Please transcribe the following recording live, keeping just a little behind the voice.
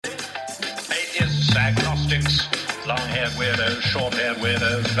agnostics, long-haired weirdos, short-haired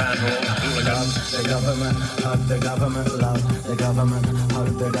weirdos, vandals, hooligans. The government, hug the government, love the government, hug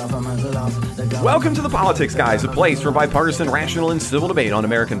the government, love the government. Welcome to The Politics Guys, a place for bipartisan, rational, and civil debate on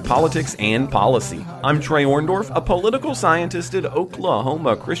American politics and policy. I'm Trey Orndorff, a political scientist at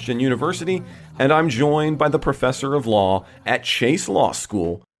Oklahoma Christian University, and I'm joined by the professor of law at Chase Law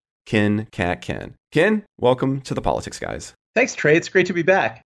School, Ken Ken. Ken, welcome to The Politics Guys. Thanks, Trey. It's great to be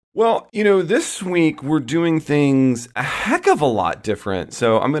back. Well, this week we're doing things a heck of a lot different.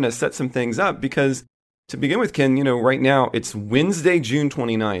 So I'm going to set some things up because to begin with, Ken, right now it's Wednesday, June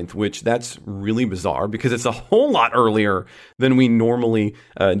 29th, which that's really bizarre because it's a whole lot earlier than we normally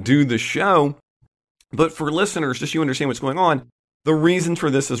do the show. But for listeners, just so you understand what's going on, the reason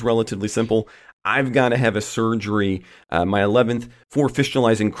for this is relatively simple. I've got to have a surgery, my 11th, for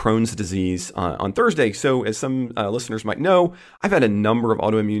fistulizing Crohn's disease on Thursday. So as some listeners might know, I've had a number of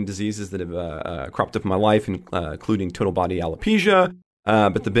autoimmune diseases that have cropped up in my life, including total body alopecia.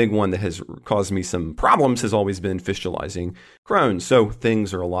 But the big one that has caused me some problems has always been fistulizing Crohn's. So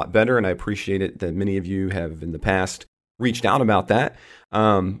things are a lot better, and I appreciate it that many of you have in the past reached out about that.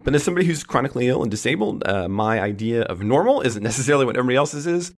 But as somebody who's chronically ill and disabled, my idea of normal isn't necessarily what everybody else's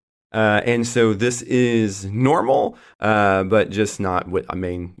is. And so this is normal, but just not what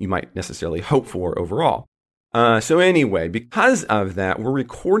you might necessarily hope for overall. So anyway, because of that, we're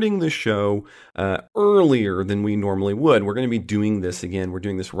recording the show earlier than we normally would. We're going to be doing this again. We're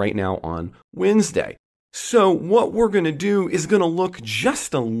doing this right now on Wednesday. So what we're going to do is going to look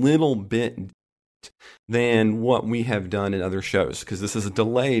just a little bit than what we have done in other shows, because this is a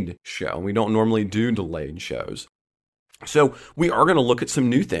delayed show. We don't normally do delayed shows. So we are going to look at some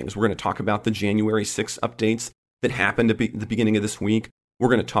new things. We're going to talk about the January 6th updates that happened at the beginning of this week. We're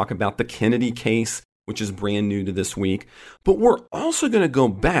going to talk about the Kennedy case, which is brand new to this week. But we're also going to go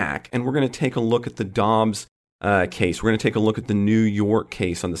back and we're going to take a look at the Dobbs case. We're going to take a look at the New York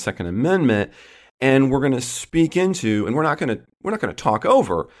case on the Second Amendment. And we're going to speak into, and we're not going to talk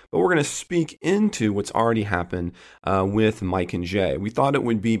over, but we're going to speak into what's already happened with Mike and Jay. We thought it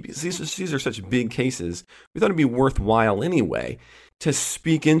would be, these are such big cases, we thought it'd be worthwhile anyway to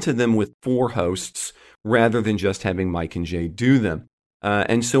speak into them with four hosts rather than just having Mike and Jay do them.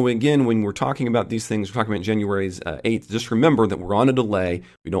 And so again, when we're talking about these things, we're talking about January 8th, just remember that we're on a delay.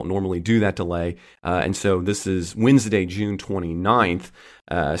 We don't normally do that delay. And so this is Wednesday, June 29th.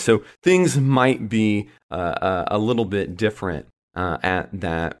 So things might be a little bit different at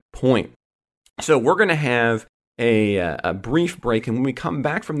that point. So we're going to have a brief break. And when we come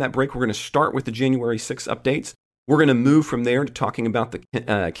back from that break, we're going to start with the January 6th updates. We're going to move from there to talking about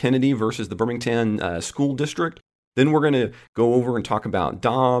the Kennedy versus the Birmingham School District. Then we're going to go over and talk about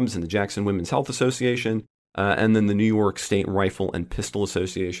Dobbs and the Jackson Women's Health Association, and then the New York State Rifle and Pistol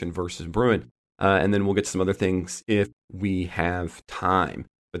Association versus Bruin. And then we'll get to some other things if we have time.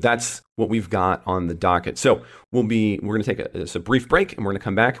 But that's what we've got on the docket. So we're going to take a brief break, and we're going to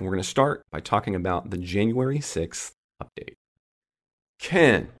come back, and we're going to start by talking about the January 6th update.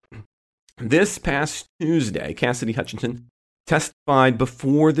 Ken, this past Tuesday, Cassidy Hutchinson testified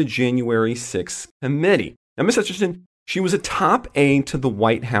before the January 6th committee. Now, Ms. Hutchinson, she was a top aide to the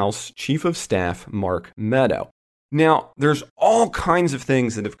White House Chief of Staff, Mark Meadow. Now, there's all kinds of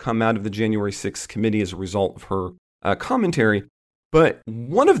things that have come out of the January 6th committee as a result of her commentary, but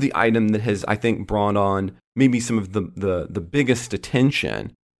one of the items that has, I think, brought on maybe some of the biggest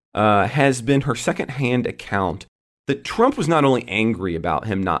attention has been her secondhand account that Trump was not only angry about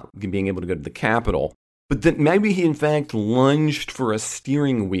him not being able to go to the Capitol, but that maybe he, in fact, lunged for a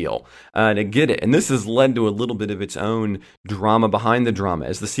steering wheel to get it. And this has led to a little bit of its own drama behind the drama,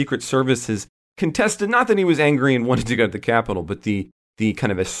 as the Secret Service has contested, not that he was angry and wanted to go to the Capitol, but the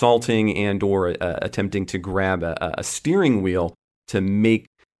kind of assaulting and or attempting to grab a steering wheel to make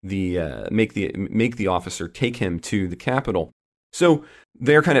the officer take him to the Capitol. So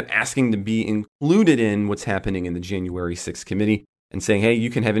they're kind of asking to be included in what's happening in the January 6th committee, and saying, hey, you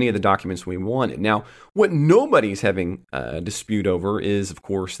can have any of the documents we wanted. Now, what nobody's having a dispute over is, of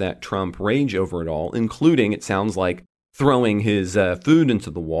course, that Trump rage over it all, including, it sounds like, throwing his food into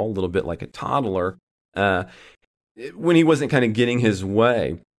the wall, a little bit like a toddler, when he wasn't kind of getting his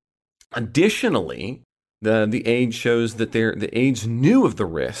way. Additionally, the aide shows that the aides knew of the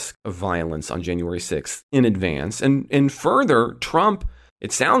risk of violence on January 6th in advance. And further, Trump,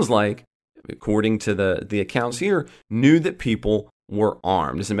 it sounds like, according to the accounts here, knew that people were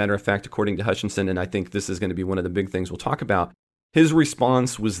armed. As a matter of fact, according to Hutchinson, and I think this is going to be one of the big things we'll talk about, his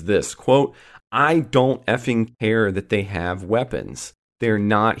response was this, quote, "I don't effing care that they have weapons. They're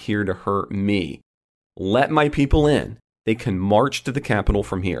not here to hurt me. Let my people in. They can march to the Capitol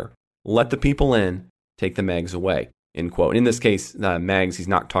from here. Let the people in. take the mags away, end quote. In this case, mags, he's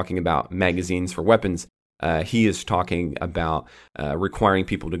not talking about magazines for weapons. He is talking about requiring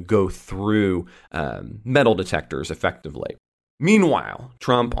people to go through metal detectors effectively. Meanwhile,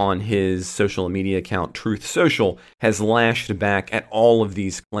 Trump on his social media account, Truth Social, has lashed back at all of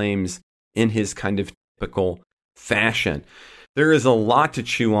these claims in his kind of typical fashion. There is a lot to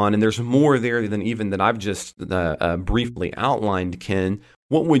chew on, and there's more there than even that I've just briefly outlined, Ken.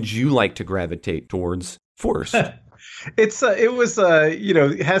 What would you like to gravitate towards first? It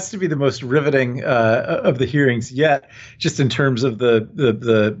has to be the most riveting of the hearings yet, just in terms of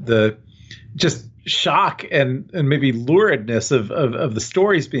the just shock and maybe luridness of the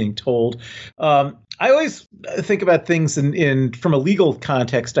stories being told. I always think about things in from a legal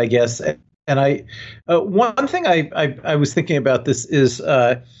context, I guess. And one thing I was thinking about this is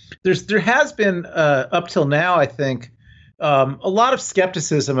there has been up till now, I think, a lot of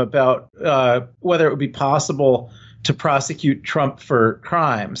skepticism about whether it would be possible to prosecute Trump for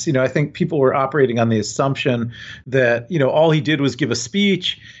crimes. I think people were operating on the assumption that, all he did was give a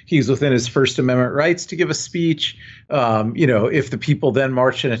speech. He's within his First Amendment rights to give a speech. If the people then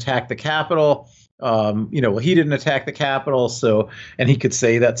marched and attacked the Capitol, he didn't attack the Capitol, and he could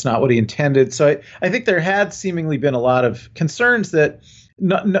say that's not what he intended. So I think there had seemingly been a lot of concerns that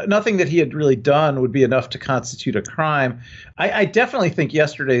nothing that he had really done would be enough to constitute a crime. I definitely think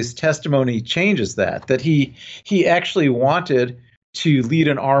yesterday's testimony changes that he actually wanted to lead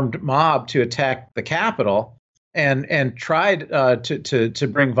an armed mob to attack the Capitol and tried to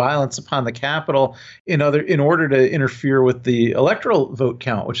bring violence upon the Capitol in order to interfere with the electoral vote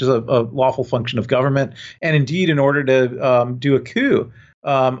count, which is a lawful function of government, and indeed in order to do a coup.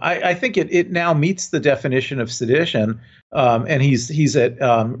 I think it now meets the definition of sedition, and he's at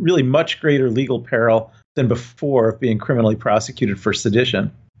really much greater legal peril than before of being criminally prosecuted for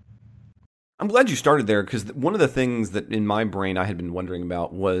sedition. I'm glad you started there, because one of the things that in my brain I had been wondering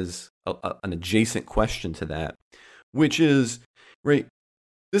about was an adjacent question to that, which is, right,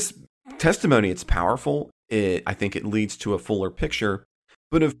 this testimony, it's powerful. I think it leads to a fuller picture.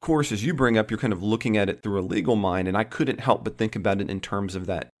 But of course, as you bring up, you're kind of looking at it through a legal mind, and I couldn't help but think about it in terms of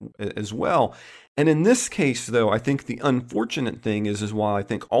that as well. And in this case, though, I think the unfortunate thing is while I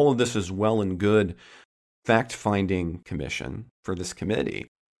think all of this is well and good fact-finding commission for this committee,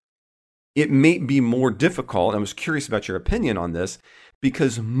 it may be more difficult. I was curious about your opinion on this,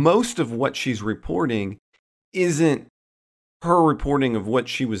 because most of what she's reporting isn't her reporting of what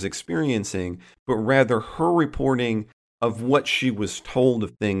she was experiencing, but rather her reporting of what she was told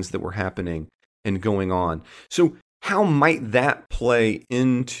of things that were happening and going on. So how might that play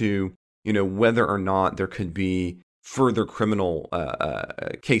into, whether or not there could be further criminal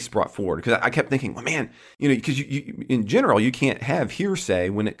case brought forward? Because I kept thinking, well, man, because you in general, you can't have hearsay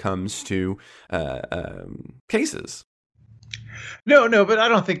when it comes to cases. No, but I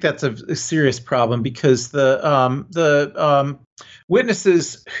don't think that's a serious problem, because the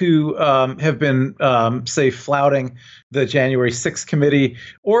witnesses who have been, say, flouting the January 6th committee,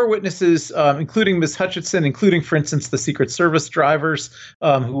 or witnesses, including Ms. Hutchinson, including, for instance, the Secret Service drivers,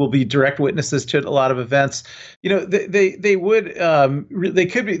 who will be direct witnesses to a lot of events, they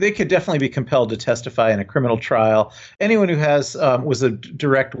could definitely be compelled to testify in a criminal trial. Anyone who was a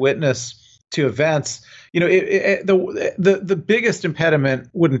direct witness to events, the biggest impediment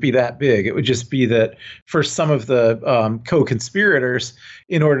wouldn't be that big. It would just be that for some of the co-conspirators,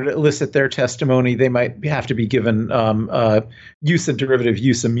 in order to elicit their testimony, they might have to be given use and derivative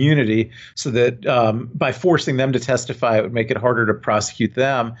use immunity, so that by forcing them to testify, it would make it harder to prosecute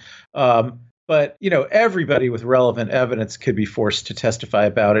them. But everybody with relevant evidence could be forced to testify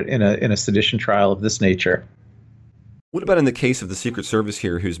about it in a sedition trial of this nature. What about in the case of the Secret Service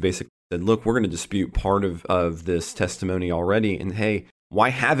here, who's basically said, look, we're going to dispute part of this testimony already, and hey, why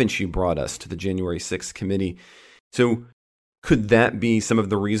haven't you brought us to the January 6th committee? So could that be some of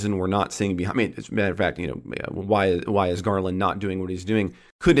the reason we're not seeing behind? I mean, as a matter of fact, why is Garland not doing what he's doing?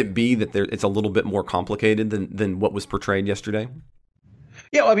 Could it be that it's a little bit more complicated than what was portrayed yesterday?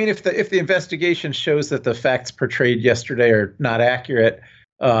 Yeah, well, I mean, if the investigation shows that the facts portrayed yesterday are not accurate,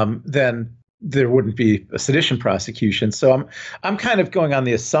 then there wouldn't be a sedition prosecution. So I'm kind of going on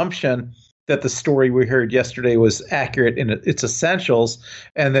the assumption that the story we heard yesterday was accurate in its essentials,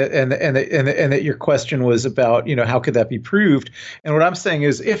 and that your question was about, how could that be proved? And what I'm saying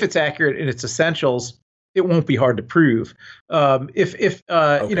is, if it's accurate in its essentials, it won't be hard to prove. Okay. If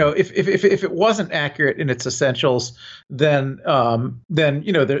it wasn't accurate in its essentials, then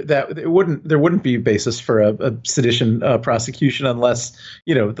there wouldn't be a basis for a sedition prosecution unless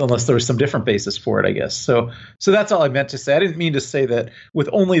there was some different basis for it, I guess. So that's all I meant to say. I didn't mean to say that with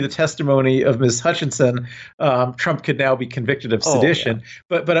only the testimony of Ms. Hutchinson, Trump could now be convicted of sedition.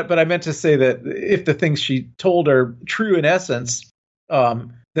 But I meant to say that if the things she told are true in essence,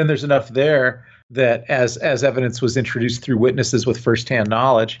 then there's enough there that as evidence was introduced through witnesses with firsthand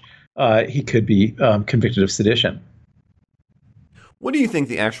knowledge, he could be convicted of sedition. What do you think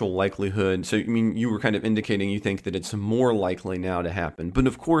the actual likelihood? So, I mean, you were kind of indicating you think that it's more likely now to happen. But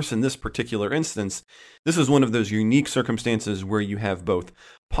of course, in this particular instance, this is one of those unique circumstances where you have both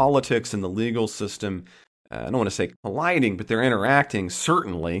politics and the legal system, I don't want to say colliding, but they're interacting,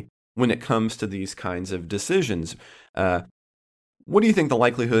 certainly, when it comes to these kinds of decisions. What do you think the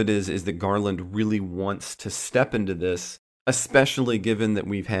likelihood is that Garland really wants to step into this, especially given that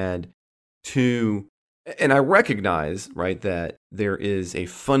we've had two, and I recognize, right, that there is a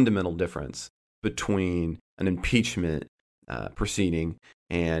fundamental difference between an impeachment proceeding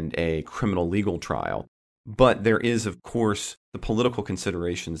and a criminal legal trial. But there is, of course, the political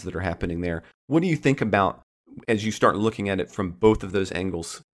considerations that are happening there. What do you think about as you start looking at it from both of those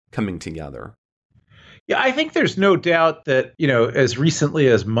angles coming together? Yeah, I think there's no doubt that, as recently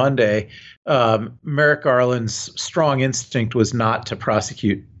as Monday, Merrick Garland's strong instinct was not to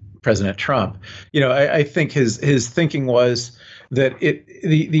prosecute President Trump. I think his thinking was that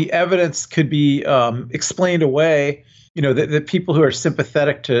the evidence could be explained away, that people who are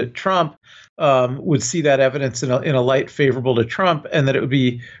sympathetic to Trump would see that evidence in a light favorable to Trump, and that it would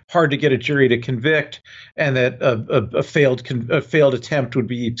be hard to get a jury to convict, and that a failed attempt would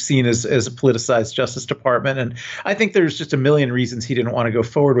be seen as a politicized Justice Department. And I think there's just a million reasons he didn't want to go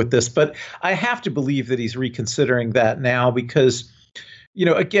forward with this, but I have to believe that he's reconsidering that now because,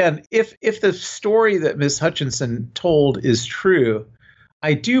 again, if the story that Ms. Hutchinson told is true,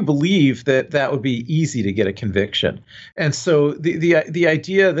 I do believe that would be easy to get a conviction. And so the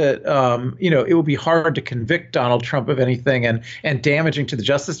idea that it would be hard to convict Donald Trump of anything and damaging to the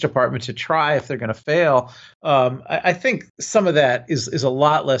Justice Department to try if they're going to fail, I think some of that is a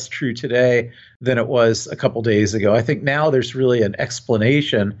lot less true today than it was a couple days ago. I think now there's really an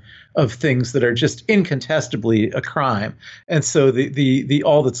explanation of things that are just incontestably a crime. And so the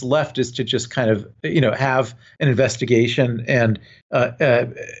all that's left is to just kind of, have an investigation and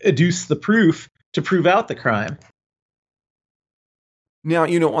adduce the proof to prove out the crime. Now,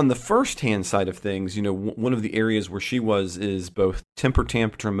 on the first-hand side of things, one of the areas where she was is both temper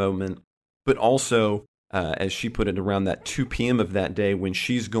tantrum moment, but also, as she put it, around that 2 p.m. of that day when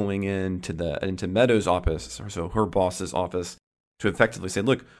she's going into Meadows' office, or so her boss's office, to effectively say,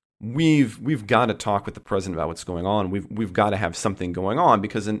 look, we've got to talk with the president about what's going on. We've got to have something going on,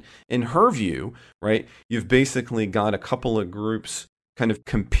 because in her view, right, you've basically got a couple of groups kind of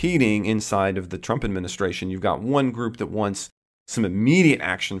competing inside of the Trump administration. You've got one group that wants some immediate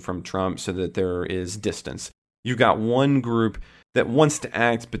action from Trump so that there is distance. You've got one group that wants to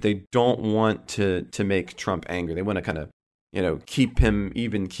act, but they don't want to make Trump angry. They want to kind of, keep him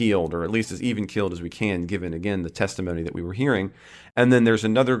even-keeled, or at least as even-keeled as we can, given, again, the testimony that we were hearing. And then there's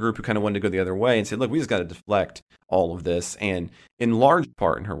another group who kind of wanted to go the other way and say, look, we just got to deflect all of this, and in large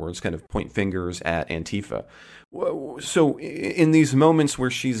part, in her words, kind of point fingers at Antifa. So in these moments where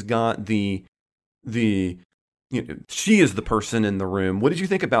she's got she is the person in the room, what did you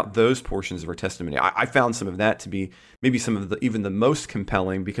think about those portions of her testimony? I found some of that to be maybe some of even the most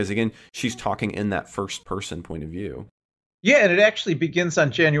compelling, because, again, she's talking in that first-person point of view. Yeah, and it actually begins on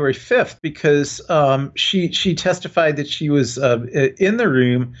January 5th because she testified that she was in the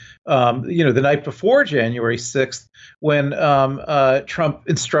room, the night before January 6th when Trump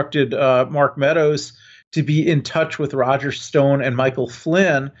instructed Mark Meadows to be in touch with Roger Stone and Michael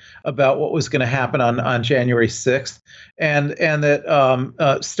Flynn about what was going to happen on January 6th. And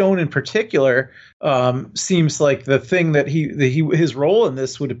that Stone in particular seems like the thing that his role in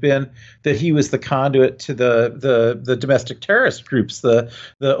this would have been that he was the conduit to the domestic terrorist groups, the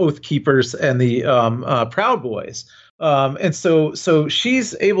Oath Keepers and the Proud Boys. And so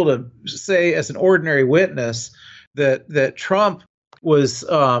she's able to say as an ordinary witness that Trump was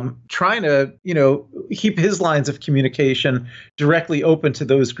trying to, keep his lines of communication directly open to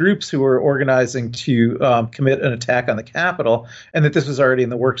those groups who were organizing to commit an attack on the Capitol, and that this was already in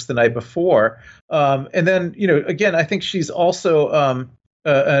the works the night before. And then, again, I think she's also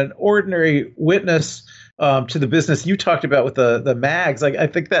an ordinary witness to the business you talked about with the mags. I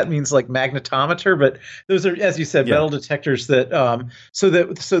think that means like magnetometer, but those are, as you said, metal detectors that so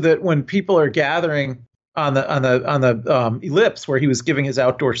that when people are gathering on the ellipse where he was giving his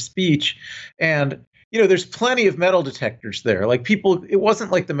outdoor speech, and there's plenty of metal detectors there. Like people, it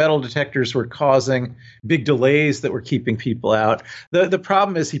wasn't like the metal detectors were causing big delays that were keeping people out. The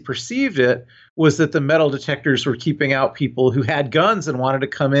problem as he perceived it was that the metal detectors were keeping out people who had guns and wanted to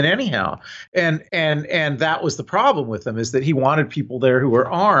come in anyhow. And that was the problem with him, is that he wanted people there who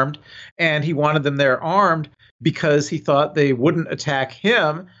were armed, and he wanted them there armed because he thought they wouldn't attack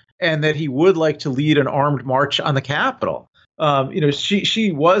him, and that he would like to lead an armed march on the Capitol.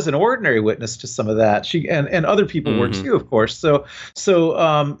 She was an ordinary witness to some of that. She and other people were too, of course. And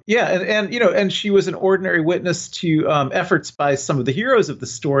she was an ordinary witness to efforts by some of the heroes of the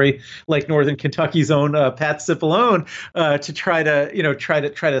story, like Northern Kentucky's own Pat Cipollone, to try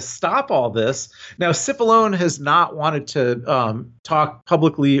to stop all this. Now, Cipollone has not wanted to talk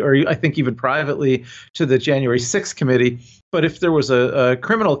publicly, or I think even privately, to the January 6th committee. But if there was a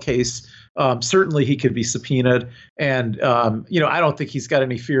criminal case, certainly he could be subpoenaed, and I don't think he's got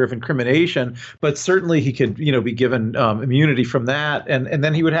any fear of incrimination, but certainly he could be given immunity from that, and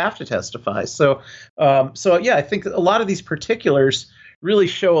then he would have to testify. So I think a lot of these particulars really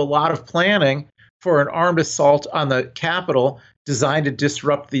show a lot of planning for an armed assault on the Capitol designed to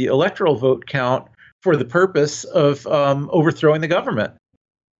disrupt the electoral vote count for the purpose of overthrowing the government.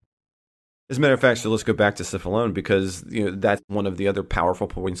 As a matter of fact, so let's go back to Cipollone, because that's one of the other powerful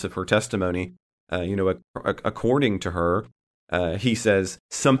points of her testimony. According to her, he says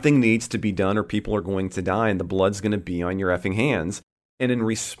something needs to be done or people are going to die and the blood's going to be on your effing hands. And in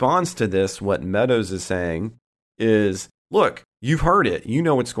response to this, what Meadows is saying is, look, you've heard it. You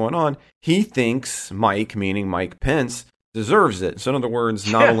know what's going on. He thinks Mike, meaning Mike Pence, deserves it. So in other words,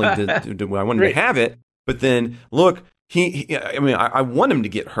 not only do I want him to have it, but then look, I want him to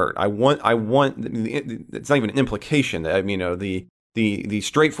get hurt. I want. It's not even an implication. The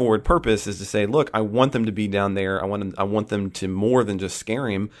straightforward purpose is to say, look, I want them to be down there. I want them to more than just scare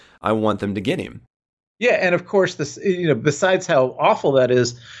him. I want them to get him. Yeah, and of course, this besides how awful that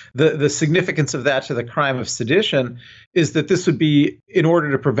is, the significance of that to the crime of sedition is that this would be in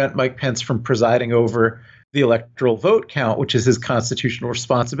order to prevent Mike Pence from presiding over the electoral vote count, which is his constitutional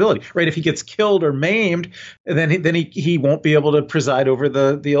responsibility, right? If he gets killed or maimed, then he won't be able to preside over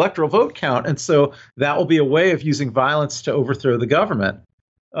the electoral vote count, and so that will be a way of using violence to overthrow the government.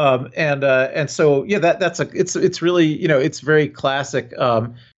 It's really it's very classic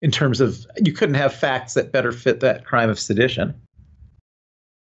in terms of you couldn't have facts that better fit that crime of sedition.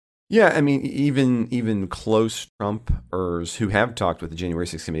 Yeah, I mean, even close Trumpers who have talked with the January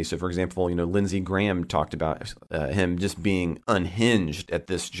 6th committee. So, for example, Lindsey Graham talked about him just being unhinged at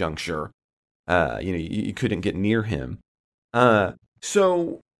this juncture. You couldn't get near him.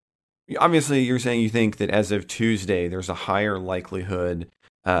 So, obviously, you're saying you think that as of Tuesday, there's a higher likelihood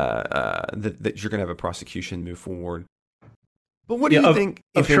that you're going to have a prosecution move forward. But what do you think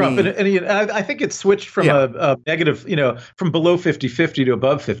of Trump? I think it switched from a negative, from below 50-50 to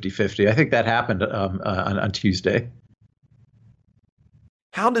above 50-50. I think that happened on Tuesday.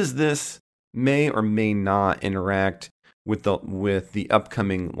 How does this may or may not interact with the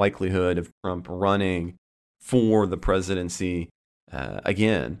upcoming likelihood of Trump running for the presidency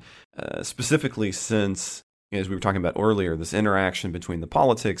again? Specifically, since, as we were talking about earlier, this interaction between the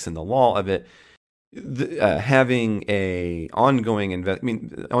politics and the law of it. Having a ongoing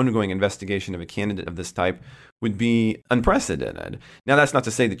investigation of a candidate of this type would be unprecedented. Now, that's not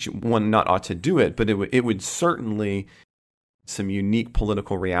to say that one not ought to do it, but it would certainly some unique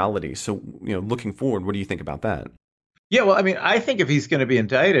political reality. So, looking forward, what do you think about that? Yeah, well, I mean, I think if he's going to be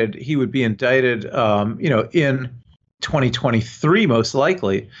indicted, he would be indicted, in 2023, most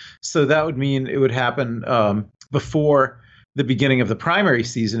likely. So that would mean it would happen before the beginning of the primary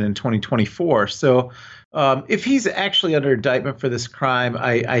season in 2024. So if he's actually under indictment for this crime,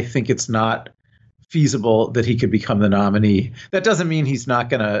 I think it's not feasible that he could become the nominee. That doesn't mean he's not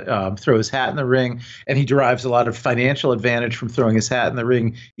going to throw his hat in the ring, and he derives a lot of financial advantage from throwing his hat in the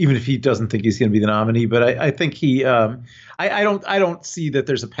ring, even if he doesn't think he's going to be the nominee. But I think I don't see that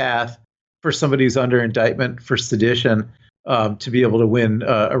there's a path for somebody who's under indictment for sedition to be able to win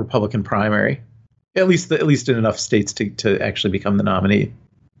a Republican primary. At least in enough states to actually become the nominee.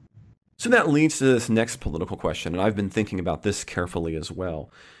 So that leads to this next political question, and I've been thinking about this carefully as well.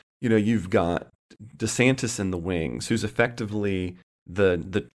 You've got DeSantis in the wings, who's effectively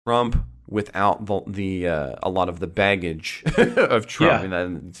the Trump without the a lot of the baggage of Trump. Yeah.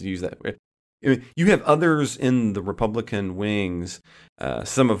 And to use that, you have others in the Republican wings,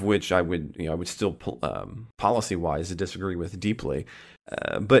 some of which I would still policy wise disagree with deeply,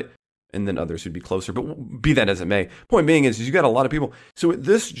 but. and then others who'd be closer. But be that as it may, point being is you got a lot of people. So at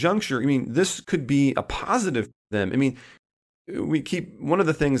this juncture, I mean, this could be a positive for them. I mean, one of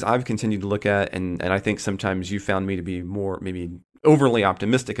the things I've continued to look at, and I think sometimes you found me to be more maybe overly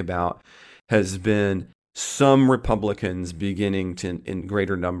optimistic about, has been some Republicans beginning to, in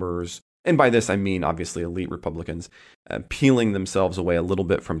greater numbers, and by this I mean obviously elite Republicans, peeling themselves away a little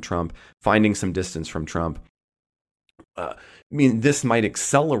bit from Trump, finding some distance from Trump. I mean, this might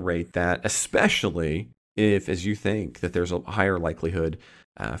accelerate that, especially if, as you think, that there's a higher likelihood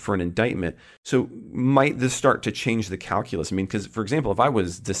for an indictment. So might this start to change the calculus? I mean, because, for example, if I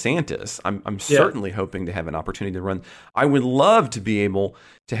was DeSantis, I'm certainly hoping to have an opportunity to run. I would love to be able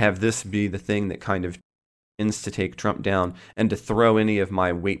to have this be the thing that kind of tends to take Trump down and to throw any of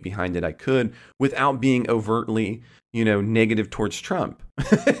my weight behind it I could without being overtly, negative towards Trump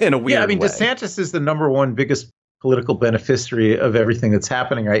in a weird way. Yeah, I mean, way. DeSantis is the number one biggest political beneficiary of everything that's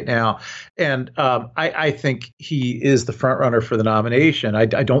happening right now. And I think he is the front runner for the nomination. I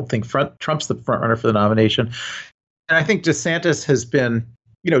don't think Trump's the front runner for the nomination. And I think DeSantis has been,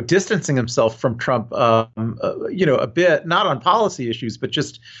 distancing himself from Trump, a bit, not on policy issues, but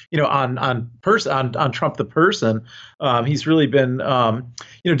just, on Trump the person. He's really been,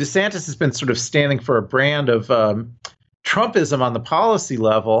 DeSantis has been sort of standing for a brand of Trumpism on the policy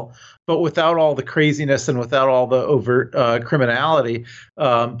level, but without all the craziness and without all the overt criminality,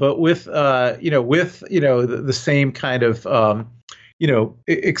 but with the same kind of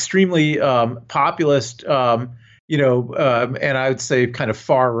extremely populist, and I would say kind of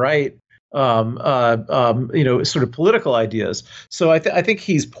far right, sort of political ideas. So I think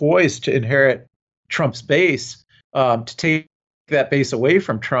he's poised to inherit Trump's base, to take that base away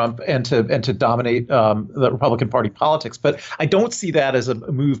from Trump and to dominate the Republican Party politics. But I don't see that as a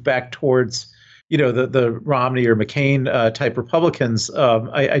move back towards, the Romney or McCain type Republicans.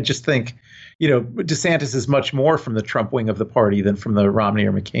 I just think, DeSantis is much more from the Trump wing of the party than from the Romney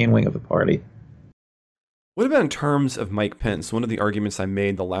or McCain wing of the party. What about in terms of Mike Pence? One of the arguments I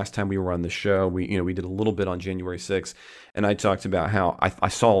made the last time we were on the show, we did a little bit on January 6th, and I talked about how I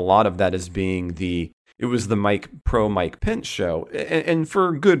saw a lot of that as being it was the Mike Pence show, and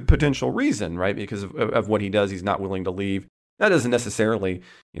for good potential reason, right? Because of what he does, he's not willing to leave. That doesn't necessarily,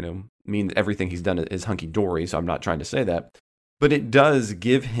 mean that everything he's done is hunky-dory, so I'm not trying to say that. But it does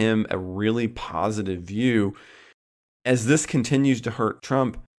give him a really positive view. As this continues to hurt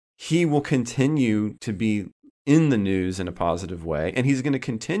Trump, he will continue to be in the news in a positive way, and he's going to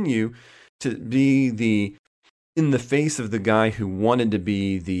continue to be in the face of the guy who wanted to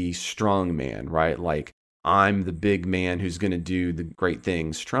be the strong man, right? Like, I'm the big man who's going to do the great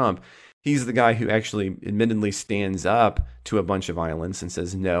things, Trump. He's the guy who actually admittedly stands up to a bunch of violence and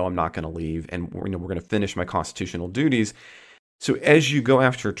says, no, I'm not going to leave, and we're going to finish my constitutional duties. So as you go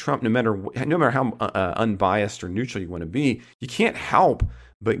after Trump, no matter how unbiased or neutral you want to be, you can't help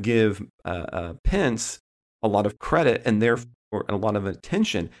but give Pence a lot of credit and therefore a lot of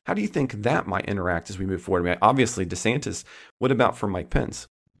attention. How do you think that might interact as we move forward? I mean, obviously, DeSantis. What about for Mike Pence?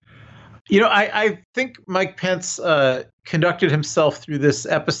 I think Mike Pence conducted himself through this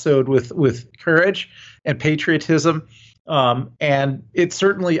episode with courage and patriotism. And it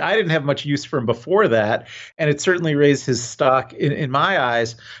certainly, I didn't have much use for him before that, and it certainly raised his stock in my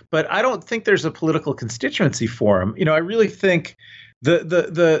eyes. But I don't think there's a political constituency for him. I really think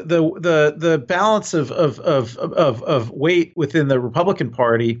the balance of weight within the Republican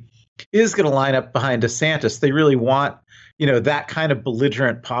Party is going to line up behind DeSantis. They really want, that kind of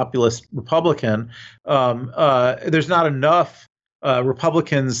belligerent populist Republican. There's not enough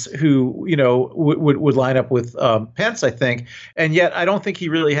Republicans who, would line up with Pence, I think. And yet I don't think he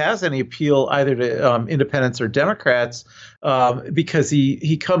really has any appeal either to independents or Democrats, because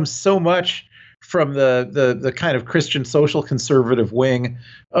he comes so much from the kind of Christian social conservative wing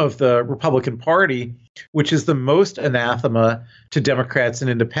of the Republican Party, which is the most anathema to Democrats and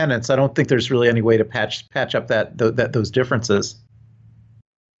independents. I don't think there's really any way to patch up those differences.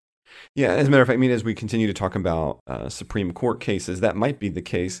 Yeah, as a matter of fact, as we continue to talk about Supreme Court cases, that might be the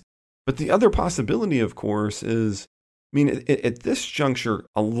case. But the other possibility, of course, is, at this juncture,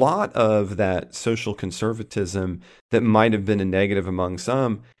 a lot of that social conservatism that might have been a negative among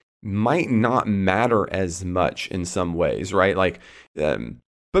some might not matter as much in some ways, right? Like,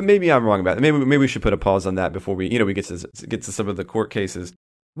 but maybe I'm wrong about it. Maybe we should put a pause on that before we get to some of the court cases.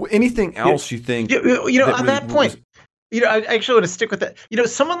 Anything else you think? On that point. I actually want to stick with that.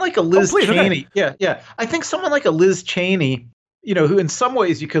 Someone like a Liz Cheney. Okay. Yeah. I think someone like a Liz Cheney, who in some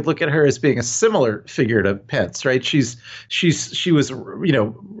ways you could look at her as being a similar figure to Pence, right? She was,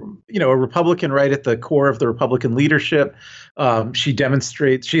 a Republican right at the core of the Republican leadership. She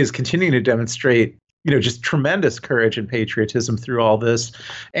is continuing to demonstrate, just tremendous courage and patriotism through all this.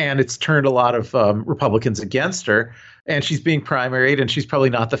 And it's turned a lot of Republicans against her. And she's being primaried, and she's probably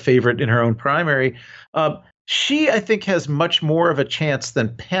not the favorite in her own primary. She, I think, has much more of a chance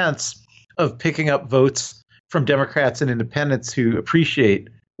than Pence of picking up votes from Democrats and independents who appreciate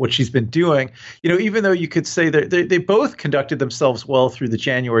what she's been doing. Even though you could say that they both conducted themselves well through the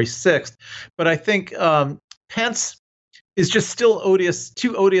January 6th, but I think Pence is just still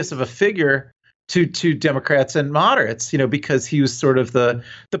too odious of a figure to Democrats and moderates, because he was sort of the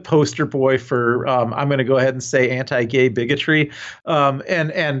poster boy for I'm going to go ahead and say anti-gay bigotry,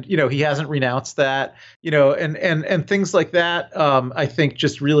 and he hasn't renounced that, and things like that. I think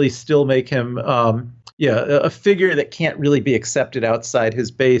just really still make him a figure that can't really be accepted outside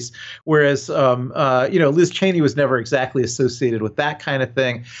his base. Whereas Liz Cheney was never exactly associated with that kind of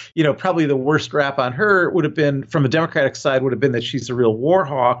thing. Probably the worst rap on her would have been, from the Democratic side, would have been that she's a real war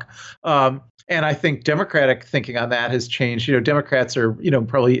hawk. And I think Democratic thinking on that has changed. Democrats are,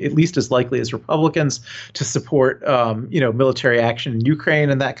 probably at least as likely as Republicans to support, military action in Ukraine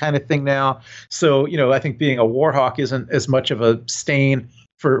and that kind of thing now. So, I think being a war hawk isn't as much of a stain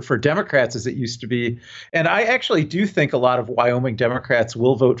for Democrats as it used to be. And I actually do think a lot of Wyoming Democrats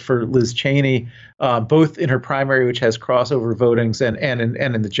will vote for Liz Cheney, both in her primary, which has crossover votings, and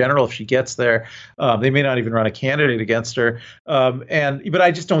in the general if she gets there. They may not even run a candidate against her. But I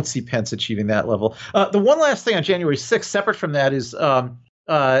just don't see Pence achieving that level. The one last thing on January 6th, separate from that, is I'm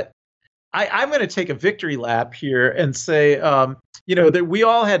going to take a victory lap here and say, that we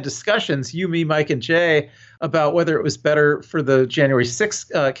all had discussions, you, me, Mike, and Jay, about whether it was better for the January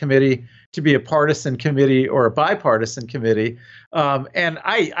 6th committee to be a partisan committee or a bipartisan committee. And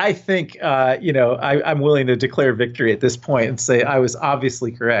I think, I'm willing to declare victory at this point and say I was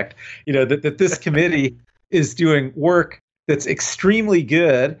obviously correct, that this committee is doing work that's extremely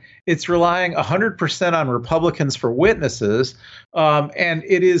good. It's relying 100% on Republicans for witnesses, and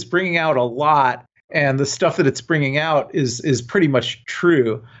it is bringing out a lot. And the stuff that it's bringing out is pretty much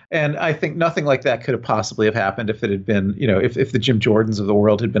true. And I think nothing like that could have possibly have happened if it had been, if the Jim Jordans of the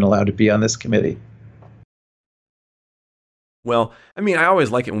world had been allowed to be on this committee. Well, I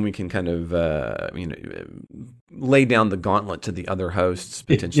always like it when we can kind of, lay down the gauntlet to the other hosts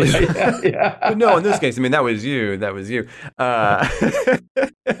potentially. Yeah. But no, in this case, that was you. That was you. I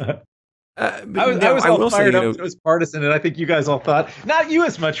was all fired up. It was partisan, and I think you guys all thought, not you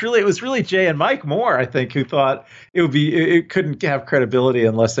as much, really. It was really Jay and Mike more, I think, who thought it couldn't have credibility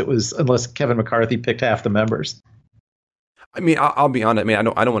unless Kevin McCarthy picked half the members. I'll be honest. I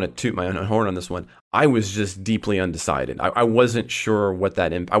don't want to toot my own horn on this one. I was just deeply undecided. I wasn't sure what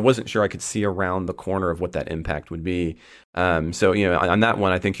that. I wasn't sure I could see around the corner of what that impact would be. So on that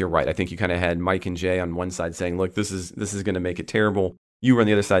one, I think you're right. I think you kind of had Mike and Jay on one side saying, "Look, this is going to make it terrible." You were on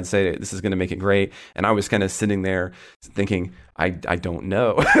the other side saying, "This is going to make it great," and I was kind of sitting there thinking, "I don't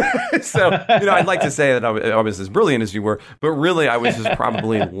know." So I'd like to say that I was as brilliant as you were, but really I was just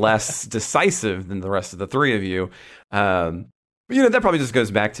probably less decisive than the rest of the three of you. But that probably just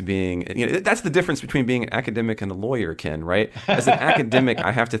goes back to being, that's the difference between being an academic and a lawyer, Ken, right? As an academic,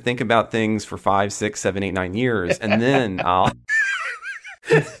 I have to think about things for 5, 6, 7, 8, 9 years, and then I'll.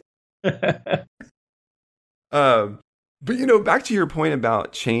 But back to your point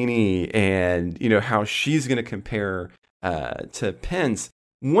about Cheney and how she's going to compare to Pence.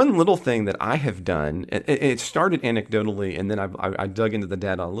 One little thing that I have done, it started anecdotally, and then I dug into the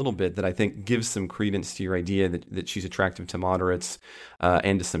data a little bit that I think gives some credence to your idea that she's attractive to moderates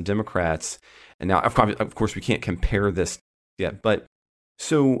and to some Democrats. And now, of course, we can't compare this yet, but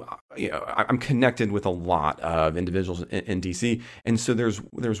so I'm connected with a lot of individuals in D.C., and so there's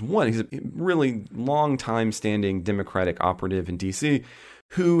one. He's a really long time standing Democratic operative in D.C.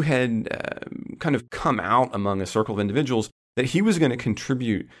 who had kind of come out among a circle of individuals that he was going to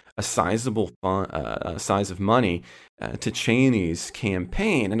contribute a sizable size of money to Cheney's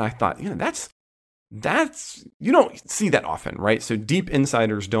campaign. And I thought, that's you don't see that often, right? So deep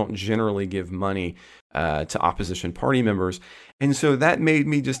insiders don't generally give money to opposition party members. And so that made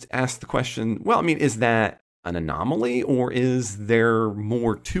me just ask the question, well, is that an anomaly, or is there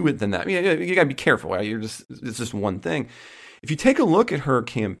more to it than that? You got to be careful. Right? It's just one thing. If you take a look at her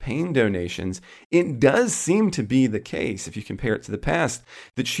campaign donations, it does seem to be the case, if you compare it to the past,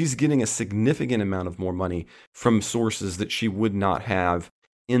 that she's getting a significant amount of more money from sources that she would not have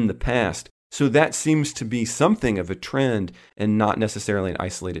in the past. So that seems to be something of a trend and not necessarily an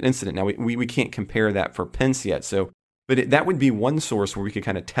isolated incident. Now, we can't compare that for Pence yet. But that would be one source where we could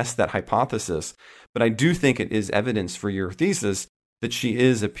kind of test that hypothesis. But I do think it is evidence for your thesis that she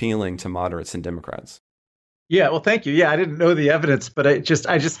is appealing to moderates and Democrats. Yeah, well, thank you. Yeah, I didn't know the evidence, but I just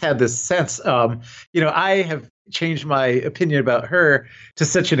had this sense. I have changed my opinion about her to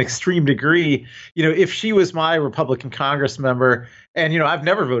such an extreme degree. If she was my Republican Congress member, and I've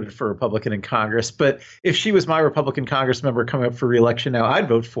never voted for a Republican in Congress, but if she was my Republican Congress member coming up for re-election now, I'd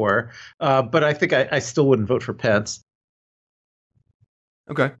vote for her. But I think I still wouldn't vote for Pence.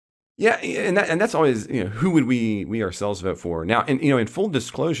 Okay. Yeah, and that's always, who would we ourselves vote for? Now, and in full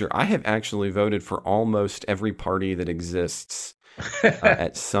disclosure, I have actually voted for almost every party that exists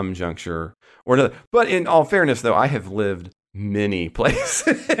at some juncture or another. But in all fairness, though, I have lived many places,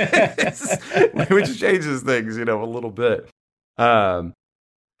 which changes things, a little bit.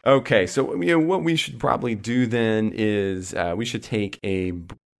 Okay, so what we should probably do then is we should take a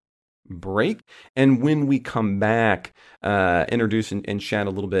break, and when we come back, introduce and chat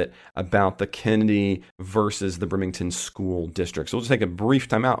a little bit about the Kennedy versus the Birmingham School District. So we'll just take a brief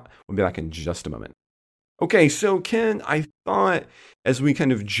time out. We'll be back in just a moment. Okay, so Ken, I thought as we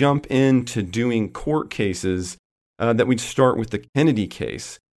kind of jump into doing court cases that we'd start with the Kennedy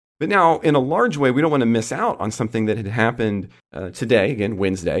case. But now, in a large way, we don't want to miss out on something that had happened today, again,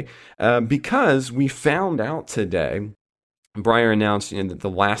 Wednesday, because we found out today, Breyer announced that the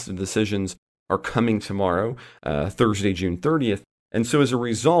last of the decisions are coming tomorrow, Thursday, June 30th. And so as a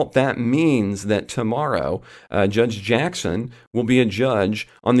result, that means that tomorrow, Judge Jackson will be a judge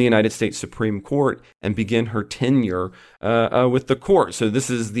on the United States Supreme Court and begin her tenure with the court. So this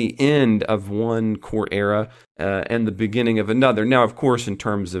is the end of one court era and the beginning of another. Now, of course, in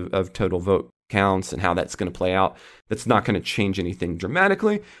terms of total vote counts and how that's going to play out, that's not going to change anything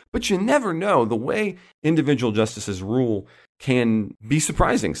dramatically. But you never know. The way individual justices rule can be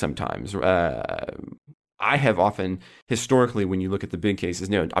surprising sometimes. I have often, historically, when you look at the big cases,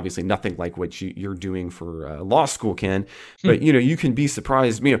 obviously nothing like what you're doing for law school, Ken, but you can be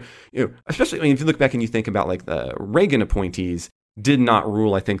surprised. Especially if you look back and you think about like the Reagan appointees did not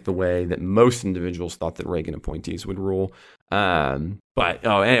rule, I think, the way that most individuals thought that Reagan appointees would rule. Anyway,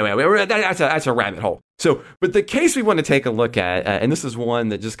 that's a rabbit hole. So, but the case we want to take a look at, and this is one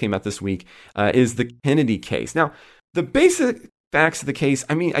that just came out this week, is the Kennedy case. Now, the basic facts of the case,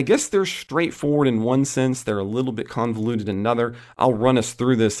 I guess they're straightforward in one sense. They're a little bit convoluted in another. I'll run us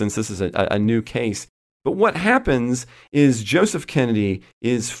through this since this is a new case. But what happens is Joseph Kennedy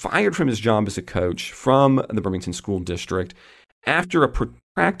is fired from his job as a coach from the Birmingham School District after a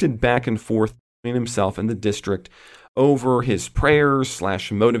protracted back and forth between himself and the district over his prayers /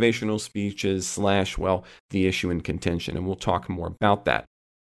 motivational speeches / the issue in contention. And we'll talk more about that.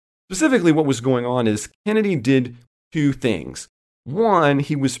 Specifically, what was going on is Kennedy did two things. One,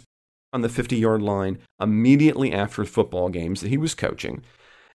 he was on the 50-yard line immediately after football games that he was coaching.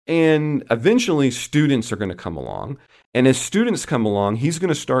 And eventually, students are going to come along. And as students come along, he's going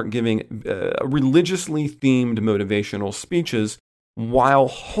to start giving religiously themed motivational speeches while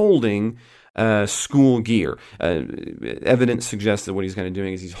holding school gear. Evidence suggests that what he's kind of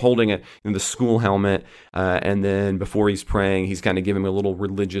doing is he's holding the school helmet, and then before he's praying, he's kind of giving a little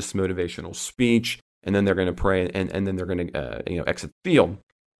religious motivational speech. And then they're going to pray, and then they're going to exit the field.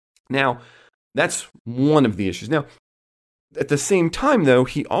 Now, that's one of the issues. Now, at the same time, though,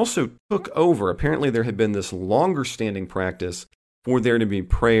 he also took over. Apparently, there had been this longer-standing practice for there to be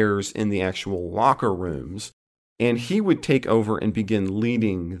prayers in the actual locker rooms, and he would take over and begin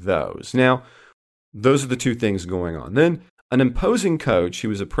leading those. Now, those are the two things going on. Then, an imposing coach who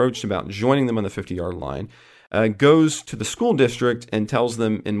was approached about joining them on the 50-yard line goes to the school district and tells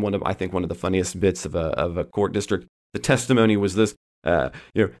them in one of the funniest bits of a court district. The testimony was this, that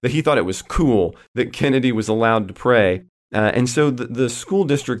he thought it was cool that Kennedy was allowed to pray. And so the school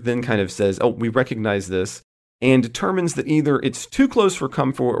district then kind of says, we recognize this, and determines that either it's too close for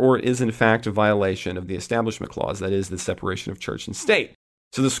comfort or it is in fact a violation of the Establishment Clause, that is the separation of church and state.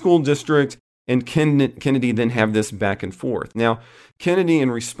 So the school district and Kennedy then have this back and forth. Now, Kennedy, in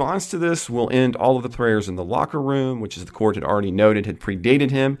response to this, will end all of the prayers in the locker room, which, as the court had already noted, had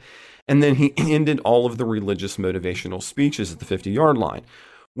predated him. And then he ended all of the religious motivational speeches at the 50-yard line.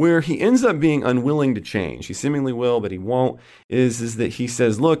 Where he ends up being unwilling to change, he seemingly will, but he won't, is that he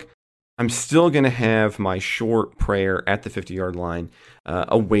says, look, I'm still going to have my short prayer at the 50-yard line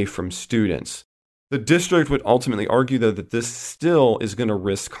away from students. The district would ultimately argue, though, that this still is going to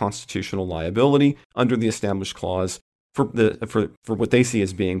risk constitutional liability under the Established Clause for what they see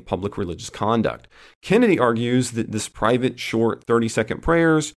as being public religious conduct. Kennedy argues that this private, short, 30-second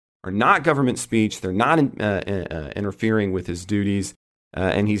prayers are not government speech. They're not interfering with his duties,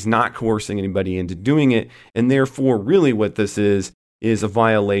 and he's not coercing anybody into doing it. And therefore, really what this is a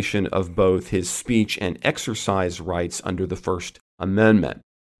violation of both his speech and exercise rights under the First Amendment.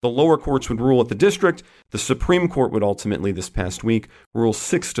 The lower courts would rule at the district. The Supreme Court would ultimately, this past week, rule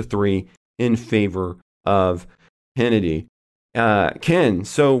 6-3 in favor of Kennedy. Ken,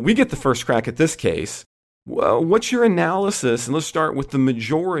 so we get the first crack at this case. What's your analysis? And let's start with the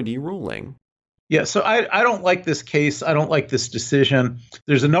majority ruling. Yeah, so I don't like this case. I don't like this decision.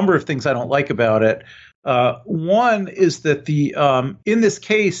 There's a number of things I don't like about it. One is that in this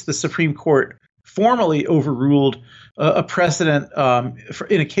case, the Supreme Court formally overruled a precedent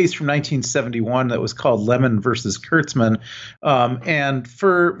in a case from 1971 that was called Lemon versus Kurtzman, and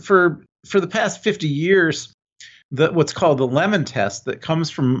for the past 50 years, what's called the Lemon test that comes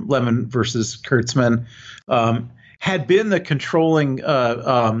from Lemon versus Kurtzman had been the controlling. It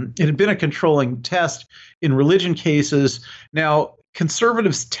had been a controlling test in religion cases. Now,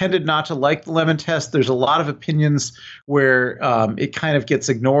 conservatives tended not to like the Lemon test. There's a lot of opinions where it kind of gets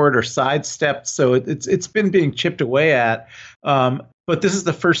ignored or sidestepped. So it's been being chipped away at. But this is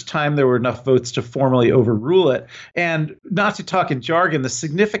the first time there were enough votes to formally overrule it. And not to talk in jargon, the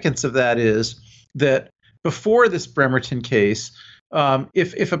significance of that is that before this Bremerton case,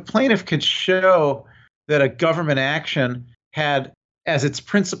 if a plaintiff could show that a government action had as its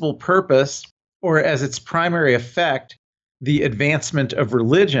principal purpose or as its primary effect the advancement of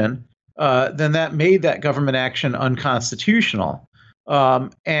religion, then that made that government action unconstitutional.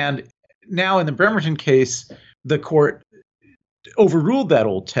 And now in the Bremerton case, the court overruled that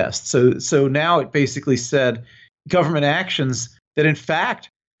old test. So now it basically said government actions that in fact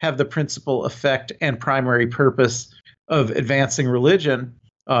have the principal effect and primary purpose of advancing religion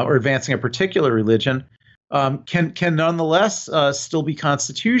or advancing a particular religion can nonetheless still be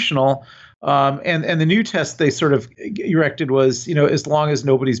constitutional. And the new test they sort of erected was, as long as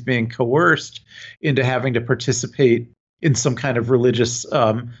nobody's being coerced into having to participate in some kind of religious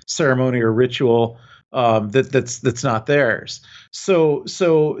ceremony or ritual that's not theirs. So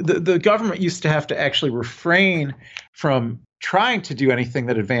the government used to have to actually refrain from trying to do anything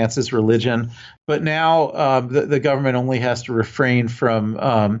that advances religion, but now the government only has to refrain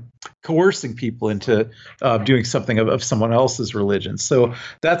from coercing people into doing something of someone else's religion. So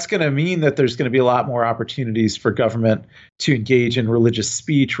that's going to mean that there's going to be a lot more opportunities for government to engage in religious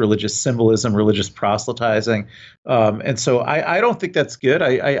speech, religious symbolism, religious proselytizing. And so I don't think that's good.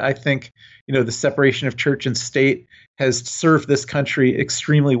 I think, the separation of church and state has served this country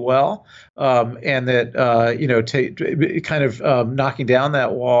extremely well, and that kind of knocking down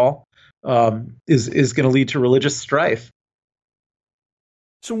that wall is going to lead to religious strife.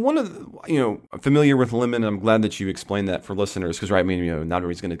 So one of the, familiar with Lemon, I'm glad that you explained that for listeners, because right, not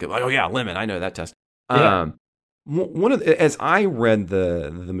everybody's going to go, oh yeah, Lemon, I know that test. Yeah. As I read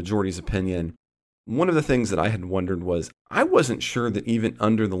the majority's opinion, one of the things that I had wondered was I wasn't sure that even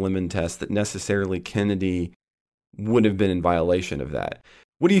under the Lemon test that necessarily Kennedy would have been in violation of that.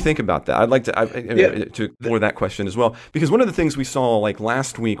 What do you think about that? I'd like to explore that question as well, because one of the things we saw like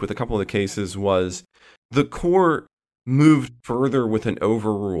last week with a couple of the cases was the court moved further with an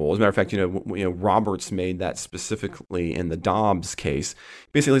overrule. As a matter of fact, Roberts made that specifically in the Dobbs case.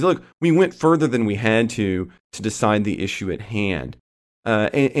 Basically, look, we went further than we had to decide the issue at hand.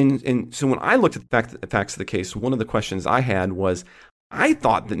 And so when I looked at the facts of the case, one of the questions I had was, I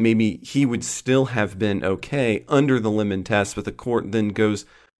thought that maybe he would still have been okay under the Lemon test, but the court then goes,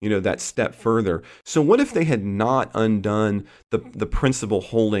 that step further. So what if they had not undone the principal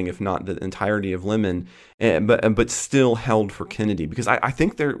holding, if not the entirety of Lemon, but still held for Kennedy? Because I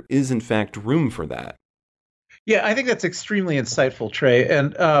think there is, in fact, room for that. Yeah, I think that's extremely insightful, Trey.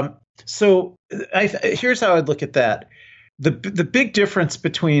 And so here's how I'd look at that. The big difference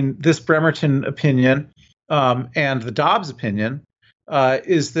between this Bremerton opinion and the Dobbs opinion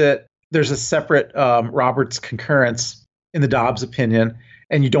is that there's a separate Roberts concurrence in the Dobbs opinion,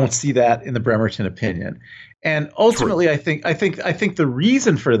 and you don't see that in the Bremerton opinion. And ultimately, true. I think the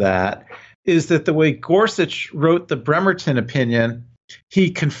reason for that is that the way Gorsuch wrote the Bremerton opinion,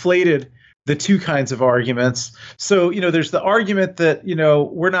 he conflated the two kinds of arguments. So, there's the argument that,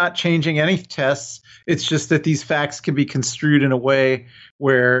 we're not changing any tests. It's just that these facts can be construed in a way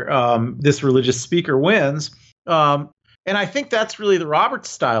where this religious speaker wins. And I think that's really the Roberts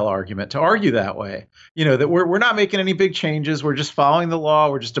style argument, to argue that way, that we're not making any big changes. We're just following the law.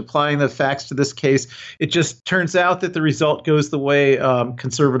 We're just applying the facts to this case. It just turns out that the result goes the way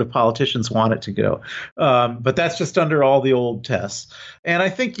conservative politicians want it to go. But that's just under all the old tests. And I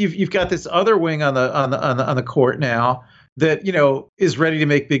think you've got this other wing on the court now that, is ready to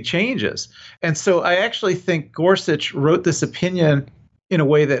make big changes. And so I actually think Gorsuch wrote this opinion in a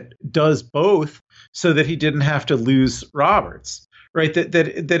way that does both, so that he didn't have to lose Roberts, right?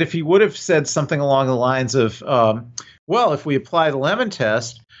 That if he would have said something along the lines of, well, if we apply the Lemon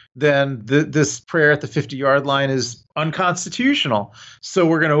test, then this prayer at the 50-yard line is unconstitutional. So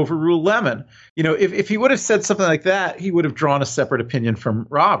we're going to overrule Lemon. If he would have said something like that, he would have drawn a separate opinion from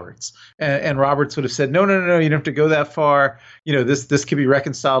Roberts. And Roberts would have said, no, you don't have to go that far. This could be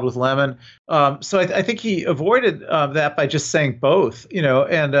reconciled with Lemon. So I think he avoided that by just saying both,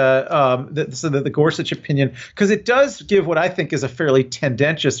 and so the Gorsuch opinion, because it does give what I think is a fairly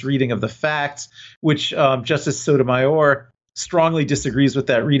tendentious reading of the facts, which Justice Sotomayor strongly disagrees with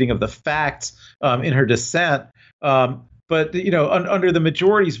that reading of the facts in her dissent. But under the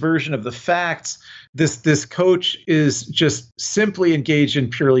majority's version of the facts, this coach is just simply engaged in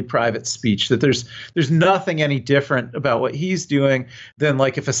purely private speech. That there's nothing any different about what he's doing than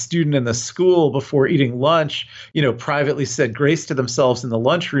like if a student in the school before eating lunch, privately said grace to themselves in the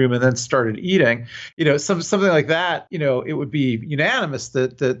lunchroom and then started eating. Something like that. It would be unanimous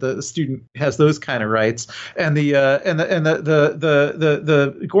that the student has those kind of rights. And the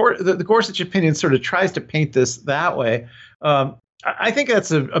Gorsuch opinion sort of tries to paint this that way. I think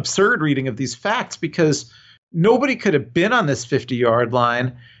that's an absurd reading of these facts because nobody could have been on this 50-yard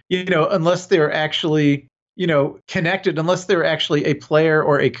line, unless they're actually, connected, unless they're actually a player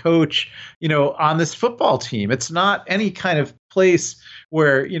or a coach, on this football team. It's not any kind of place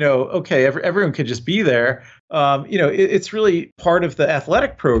where, everyone could just be there. It's really part of the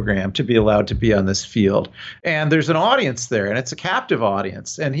athletic program to be allowed to be on this field. And there's an audience there, and it's a captive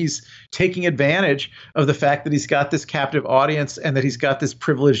audience. And he's taking advantage of the fact that he's got this captive audience and that he's got this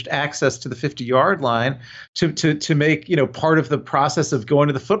privileged access to the 50-yard line to make, part of the process of going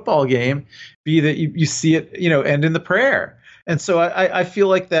to the football game be that you see it, end in the prayer. And so I feel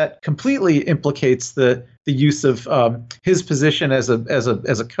like that completely implicates the use of his position as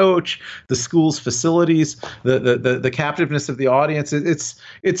a coach, the school's facilities, the captiveness of the audience.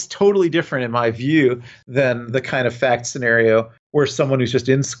 It's totally different in my view than the kind of fact scenario where someone who's just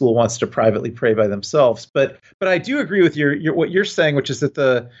in school wants to privately pray by themselves. But I do agree with your what you're saying, which is that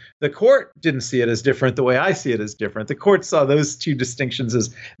the court didn't see it as different the way I see it as different. The court saw those two distinctions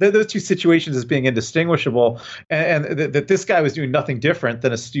those two situations as being indistinguishable, and that this guy was doing nothing different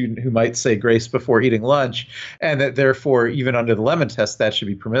than a student who might say grace before eating lunch, and that therefore, even under the Lemon test, that should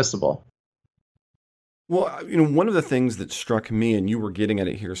be permissible. Well, one of the things that struck me, and you were getting at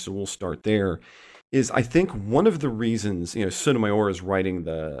it here, so we'll start there, is I think one of the reasons, Sotomayor is writing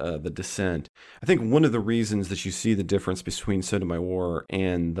the dissent. I think one of the reasons that you see the difference between Sotomayor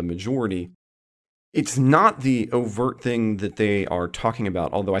and the majority, it's not the overt thing that they are talking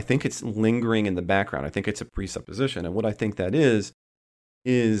about, although I think it's lingering in the background. I think it's a presupposition. And what I think that is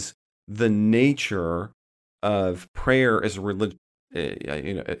the nature of prayer as a religious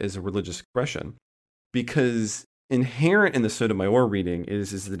expression. Because inherent in the Sotomayor reading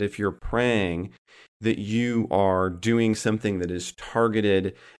is that if you're praying, that you are doing something that is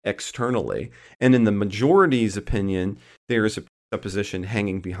targeted externally. And in the majority's opinion, there is a supposition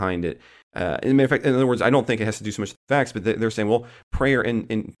hanging behind it. In other words, I don't think it has to do so much with the facts, but they're saying, well, prayer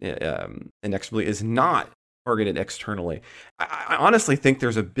inexorably is not targeted externally. I honestly think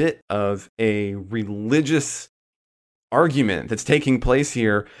there's a bit of a religious argument that's taking place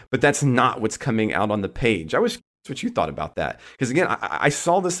here, but that's not what's coming out on the page. I was what you thought about that. Because again, I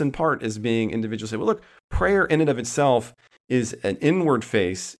saw this in part as being individuals say, well, look, prayer in and of itself is an inward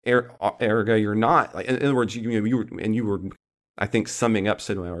face. Ergo, you're not. Like, in other words, you were, I think, summing up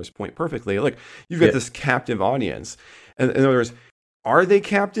Sotomayor's point perfectly. Look, you've got this captive audience. In other words, are they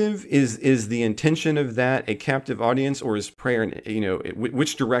captive? Is the intention of that a captive audience, or is prayer,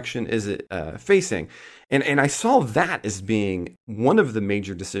 which direction is it facing? And I saw that as being one of the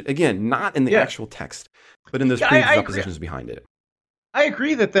major decisions. Again, not in the actual text, but in those presuppositions behind it. I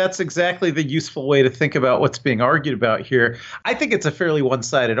agree that that's exactly the useful way to think about what's being argued about here. I think it's a fairly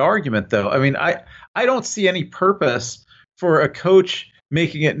one-sided argument, though. I mean, I don't see any purpose for a coach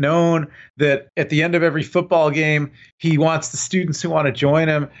making it known that at the end of every football game, he wants the students who want to join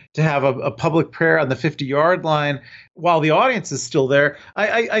him to have a public prayer on the 50-yard line while the audience is still there.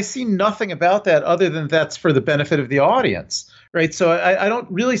 I see nothing about that other than that's for the benefit of the audience, right? So I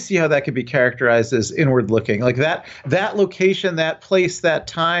don't really see how that could be characterized as inward looking. Like that location, that place, that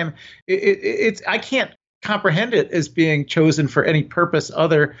time, it's I can't comprehend it as being chosen for any purpose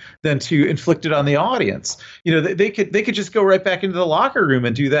other than to inflict it on the audience. They could just go right back into the locker room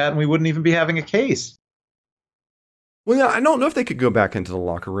and do that, and we wouldn't even be having a case. Well, yeah, I don't know if they could go back into the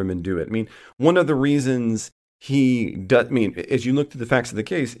locker room and do it. I mean, one of the reasons he does, as you look through the facts of the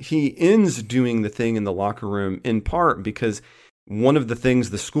case, he ends doing the thing in the locker room in part because one of the things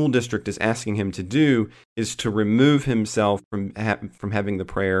the school district is asking him to do is to remove himself from having the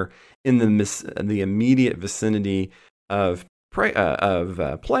prayer in the immediate vicinity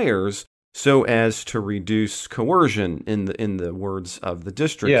players so as to reduce coercion in the words of the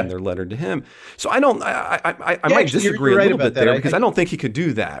district in their letter to him. So I might disagree a little bit there because I don't think he could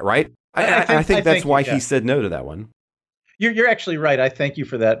do that, right? I think that's why he said no to that one. You're actually right. I thank you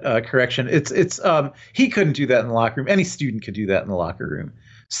for that correction. It's he couldn't do that in the locker room. Any student could do that in the locker room.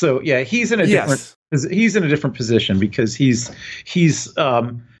 So yeah, he's in a different position because he's he is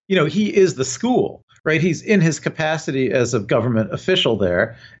the school, right? He's in his capacity as a government official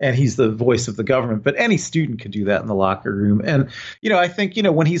there, and he's the voice of the government. But any student could do that in the locker room. And I think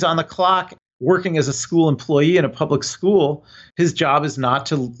when he's on the clock working as a school employee in a public school, his job is not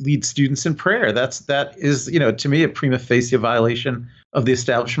to lead students in prayer. That is, to me, a prima facie violation of the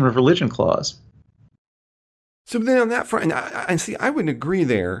Establishment of Religion clause. So then on that front, and I would agree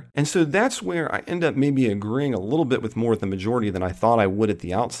there. And so that's where I end up maybe agreeing a little bit with more of the majority than I thought I would at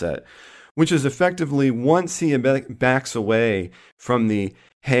the outset, which is effectively once he backs away from the,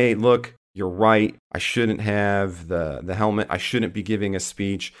 hey, look, you're right. I shouldn't have the helmet. I shouldn't be giving a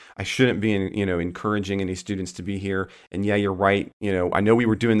speech. I shouldn't be, encouraging any students to be here. And yeah, you're right. I know we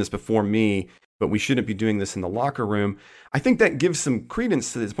were doing this before me, but we shouldn't be doing this in the locker room. I think that gives some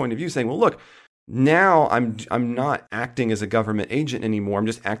credence to this point of view, saying, well, look, now I'm not acting as a government agent anymore. I'm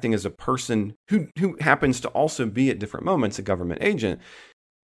just acting as a person who happens to also be at different moments a government agent.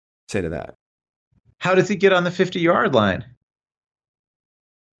 Say to that. How does he get on the 50-yard line?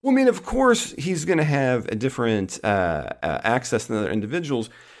 Well, I mean, of course, he's going to have a different access than other individuals,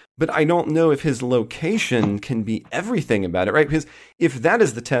 but I don't know if his location can be everything about it, right? Because if that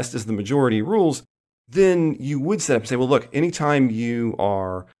is the test, as the majority rules, then you would set up and say, well, look, anytime you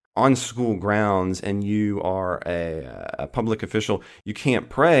are on school grounds and you are a public official, you can't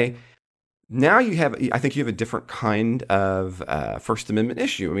pray. Now I think you have a different kind of First Amendment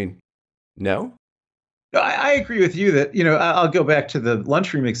issue. I mean, no? I agree with you that, I'll go back to the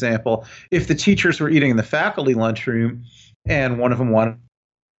lunchroom example. If the teachers were eating in the faculty lunchroom and one of them wanted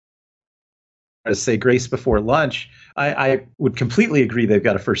to say grace before lunch, I would completely agree they've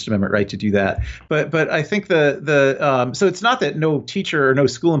got a First Amendment right to do that. But I think so it's not that no teacher or no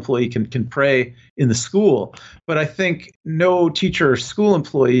school employee can pray in the school, but I think no teacher or school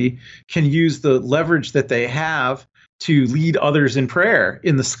employee can use the leverage that they have to lead others in prayer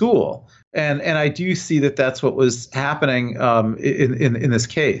in the school. And I do see that that's what was happening in this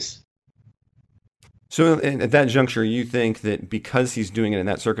case. So at that juncture, you think that because he's doing it in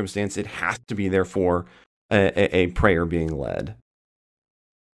that circumstance, it has to be, therefore, a prayer being led?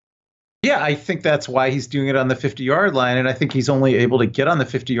 Yeah, I think that's why he's doing it on the 50-yard line. And I think he's only able to get on the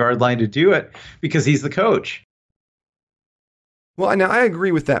 50-yard line to do it because he's the coach. Well, now I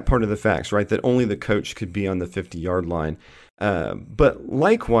agree with that part of the facts, right? That only the coach could be on the 50-yard line. But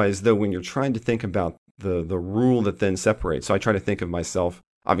likewise, though, when you're trying to think about the rule that then separates, so I try to think of myself,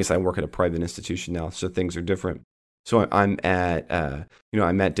 obviously I work at a private institution now, so things are different. So I'm at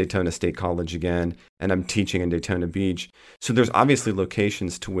Daytona State College again, and I'm teaching in Daytona Beach. So there's obviously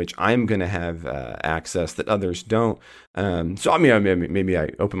locations to which I'm going to have access that others don't. So I mean, maybe I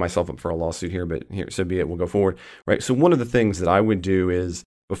open myself up for a lawsuit here, but here, so be it. We'll go forward, right? So one of the things that I would do is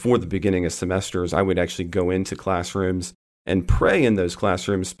before the beginning of semesters, I would actually go into classrooms and pray in those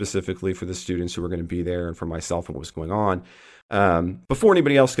classrooms specifically for the students who were going to be there and for myself and what was going on. Before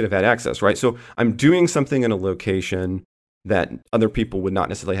anybody else could have had access, right? So I'm doing something in a location that other people would not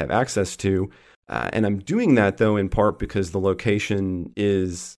necessarily have access to. And I'm doing that, though, in part because the location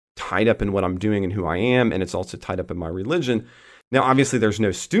is tied up in what I'm doing and who I am, and it's also tied up in my religion. Now, obviously, there's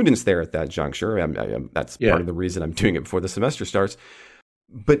no students there at that juncture. That's part of the reason I'm doing it before the semester starts.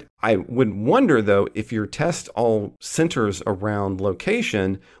 But I would wonder, though, if your test all centers around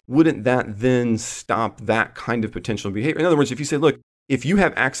location, wouldn't that then stop that kind of potential behavior? In other words, if you say, look, if you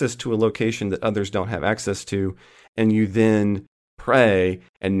have access to a location that others don't have access to, and you then pray,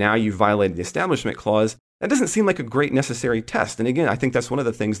 and now you violated the Establishment Clause, that doesn't seem like a great necessary test. And again, I think that's one of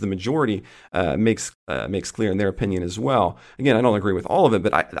the things the majority makes clear in their opinion as well. Again, I don't agree with all of it,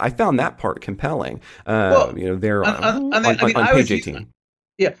 but I found that part compelling. There on page 18.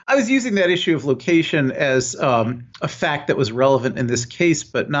 Yeah, I was using that issue of location as a fact that was relevant in this case,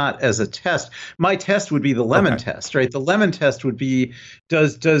 but not as a test. My test would be the Lemon test, right? The Lemon test would be,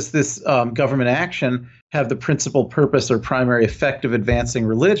 does this government action have the principal purpose or primary effect of advancing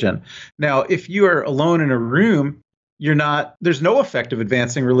religion? Now, if you are alone in a room, there's no effect of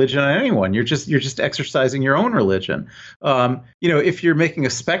advancing religion on anyone. You're just exercising your own religion. If you're making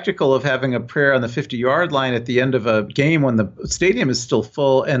a spectacle of having a prayer on the 50-yard line at the end of a game when the stadium is still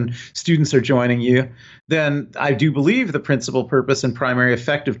full and students are joining you, then I do believe the principal purpose and primary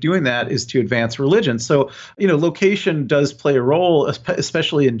effect of doing that is to advance religion. So, location does play a role,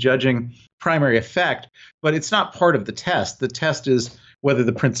 especially in judging primary effect, but it's not part of the test. The test is whether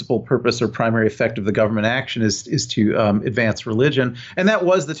the principal purpose or primary effect of the government action is to advance religion. And that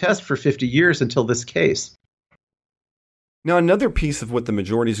was the test for 50 years until this case. Now, another piece of what the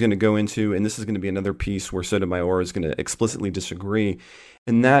majority is going to go into, and this is going to be another piece where Sotomayor is going to explicitly disagree,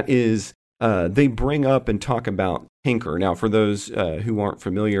 and that is they bring up and talk about Tinker. Now, for those who aren't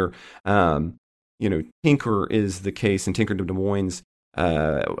familiar, Tinker is the case in Tinker de Des Moines,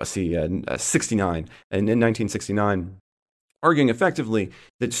 69, and in 1969, arguing effectively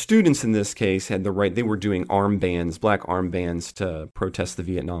that students in this case had the right, they were doing armbands, black armbands to protest the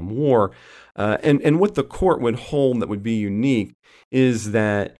Vietnam War. And what the court would hold that would be unique is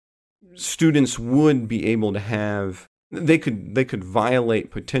that students would be able to have, they could violate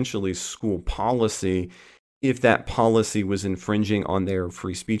potentially school policy if that policy was infringing on their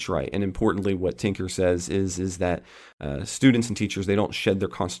free speech right. And importantly, what Tinker says is that students and teachers, they don't shed their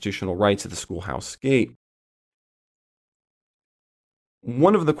constitutional rights at the schoolhouse gate.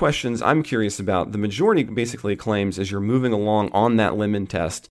 One of the questions I'm curious about, the majority basically claims as you're moving along on that Lemon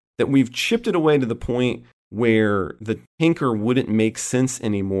test, that we've chipped it away to the point where the Tinker wouldn't make sense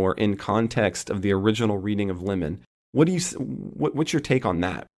anymore in context of the original reading of Lemon. What's your take on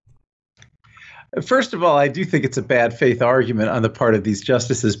that? First of all, I do think it's a bad faith argument on the part of these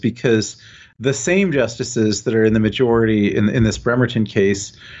justices, because the same justices that are in the majority in this Bremerton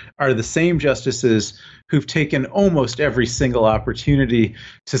case are the same justices who've taken almost every single opportunity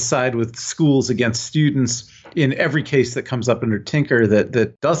to side with schools against students in every case that comes up under Tinker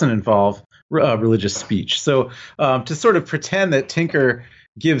that doesn't involve religious speech. So to sort of pretend that Tinker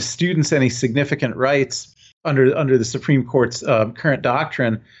gives students any significant rights under the Supreme Court's current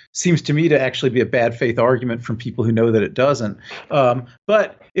doctrine seems to me to actually be a bad faith argument from people who know that it doesn't.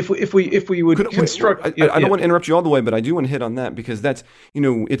 But if we would construct, I don't want to interrupt you all the way, but I do want to hit on that, because that's,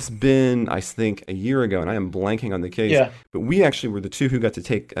 it's been, I think, a year ago, and I am blanking on the case, but we actually were the two who got to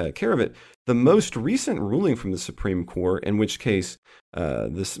take care of it. The most recent ruling from the Supreme Court, in which case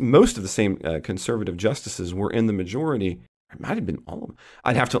most of the same conservative justices were in the majority. It might have been all of them.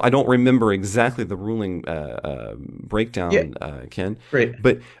 I don't remember exactly the ruling breakdown, Ken. Right.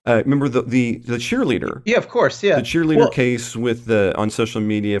 But remember the cheerleader. Yeah, of course. Yeah. The cheerleader case with on social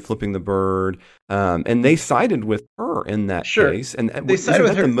media flipping the bird, and they sided with her in that case. And they sided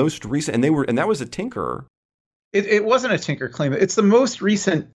with her. The most recent, and that was a Tinker. It wasn't a Tinker claim. It's the most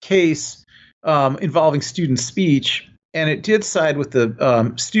recent case involving student speech, and it did side with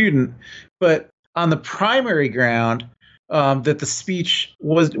the student, but on the primary ground. That the speech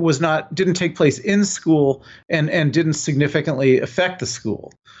didn't take place in school and didn't significantly affect the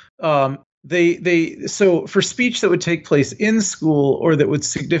school. So for speech that would take place in school or that would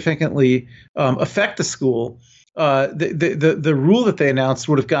significantly affect the school, the rule that they announced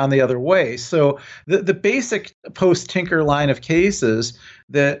would have gone the other way. So the basic post-Tinker line of cases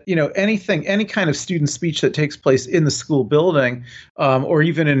that any kind of student speech that takes place in the school building, or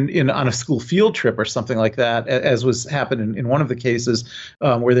even on a school field trip or something like that, as was happened in one of the cases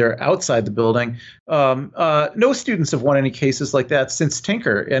where they're outside the building. No students have won any cases like that since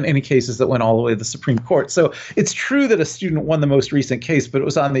Tinker, and any cases that went all the way to the Supreme Court. So it's true that a student won the most recent case, but it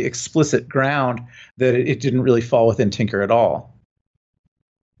was on the explicit ground that it didn't really fall within Tinker at all.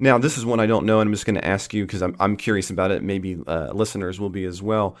 Now, this is one I don't know, and I'm just going to ask you because I'm curious about it. Maybe listeners will be as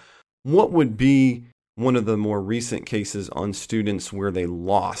well. What would be one of the more recent cases on students where they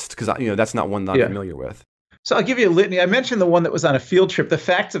lost? Because that's not one that I'm familiar with. So I'll give you a litany. I mentioned the one that was on a field trip. The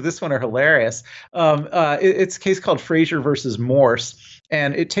facts of this one are hilarious. It's a case called Frazier versus Morse,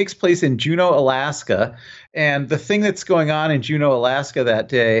 and it takes place in Juneau, Alaska. And the thing that's going on in Juneau, Alaska that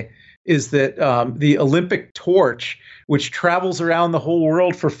day is that the Olympic torch, which travels around the whole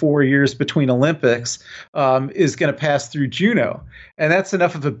world for 4 years between Olympics, is going to pass through Juneau. And that's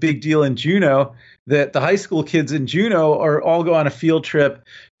enough of a big deal in Juneau that the high school kids in Juneau are all go on a field trip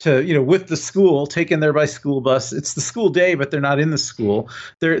to, with the school, taken there by school bus. It's the school day, but they're not in the school.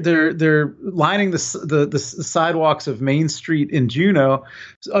 They're lining the sidewalks of Main Street in Juneau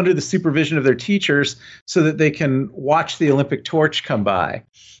under the supervision of their teachers so that they can watch the Olympic torch come by.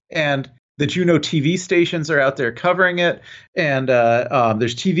 And the Juneau TV stations are out there covering it, and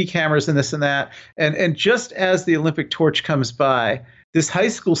there's TV cameras and this and that. And just as the Olympic torch comes by, this high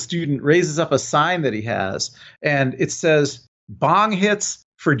school student raises up a sign that he has, and it says "Bong hits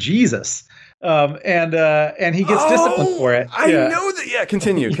for Jesus." And he gets disciplined for it. I know that. Yeah,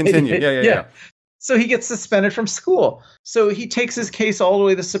 continue. Yeah. So he gets suspended from school. So he takes his case all the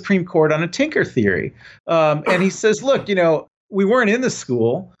way to the Supreme Court on a tinker theory. And he says, look, we weren't in the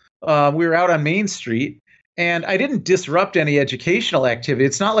school. We were out on Main Street. And I didn't disrupt any educational activity.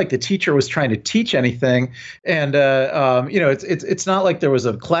 It's not like the teacher was trying to teach anything. And, it's not like there was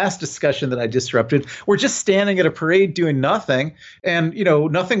a class discussion that I disrupted. We're just standing at a parade doing nothing. And,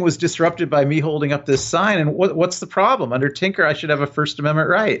 nothing was disrupted by me holding up this sign. And what's the problem? Under Tinker, I should have a First Amendment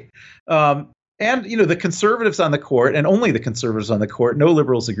right. And, the conservatives on the court, and only the conservatives on the court, no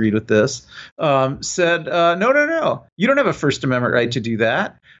liberals agreed with this, said, no, you don't have a First Amendment right to do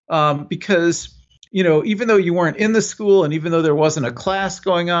that because, even though you weren't in the school and even though there wasn't a class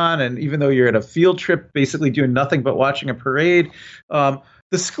going on and even though you're at a field trip basically doing nothing but watching a parade,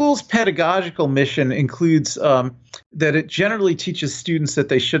 the school's pedagogical mission includes that it generally teaches students that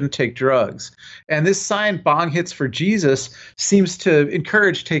they shouldn't take drugs. And this sign, "Bong hits for Jesus," seems to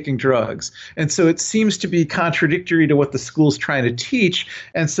encourage taking drugs. And so it seems to be contradictory to what the school's trying to teach.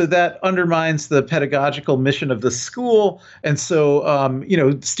 And so that undermines the pedagogical mission of the school. And so,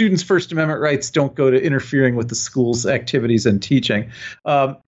 students' First Amendment rights don't go to interfering with the school's activities and teaching.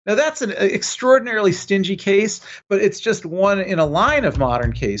 Now, that's an extraordinarily stingy case, but it's just one in a line of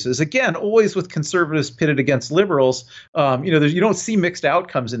modern cases. Again, always with conservatives pitted against liberals. You don't see mixed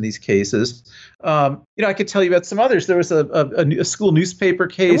outcomes in these cases. I could tell you about some others. There was a school newspaper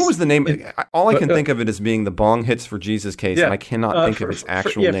case. And what was the name? All I can think of it as being the Bong Hits for Jesus case, and I cannot think of its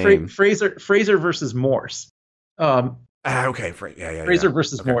actual name. Fraser versus Morse. Okay. Fraser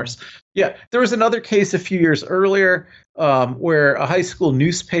versus Morse. Yeah. There was another case a few years earlier where a high school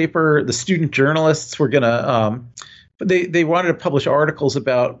newspaper, the student journalists were going to, they wanted to publish articles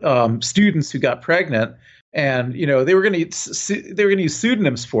about students who got pregnant. And, they were going to use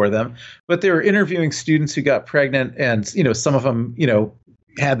pseudonyms for them, but they were interviewing students who got pregnant and, some of them,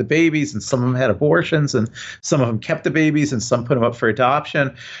 had the babies and some of them had abortions and some of them kept the babies and some put them up for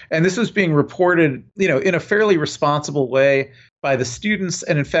adoption. And this was being reported, in a fairly responsible way by the students.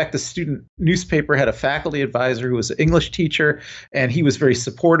 And in fact, the student newspaper had a faculty advisor who was an English teacher, and he was very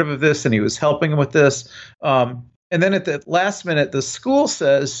supportive of this and he was helping them with this. And then at the last minute, the school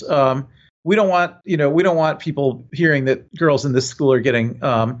says, we don't want people hearing that girls in this school are getting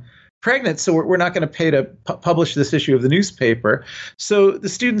pregnant, so we're not going to pay to publish this issue of the newspaper. So the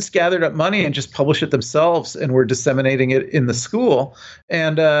students gathered up money and just published it themselves and were disseminating it in the school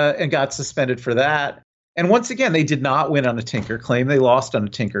and got suspended for that. And once again, they did not win on a Tinker claim. They lost on a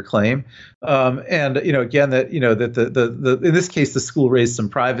Tinker claim. Again, that in this case, the school raised some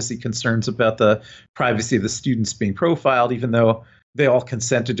privacy concerns about the privacy of the students being profiled, even though they all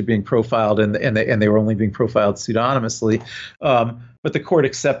consented to being profiled and they were only being profiled pseudonymously. But the court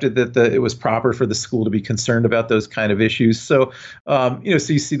accepted that it was proper for the school to be concerned about those kind of issues. So, so you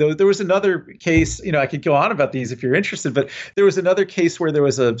see, there was another case, I could go on about these if you're interested, but there was another case where there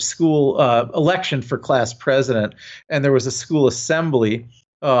was a school election for class president and there was a school assembly.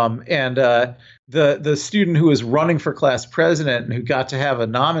 The student who was running for class president and who got to have a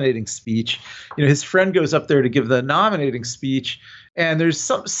nominating speech, his friend goes up there to give the nominating speech. And there's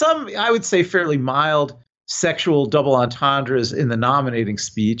some I would say fairly mild sexual double entendres in the nominating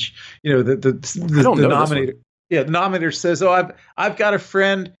speech. The nominator, the nominator says, "Oh, I've got a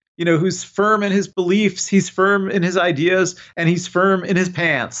friend, who's firm in his beliefs, he's firm in his ideas, and he's firm in his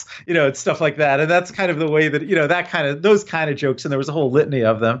pants." It's stuff like that, and that's kind of the way that those kind of jokes. And there was a whole litany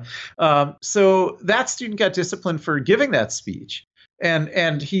of them. So that student got disciplined for giving that speech,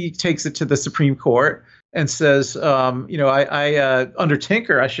 and he takes it to the Supreme Court and says, I under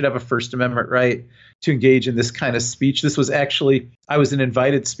Tinker, I should have a First Amendment right to engage in this kind of speech. This was actually, I was an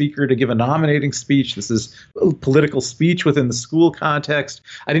invited speaker to give a nominating speech. This is a political speech within the school context.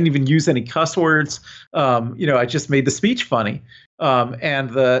 I didn't even use any cuss words. I just made the speech funny.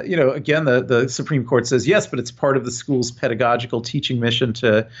 And the Supreme Court says, yes, but it's part of the school's pedagogical teaching mission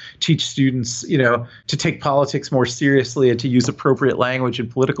to teach students, to take politics more seriously and to use appropriate language in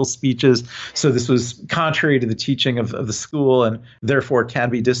political speeches. So this was contrary to the teaching of the school and therefore can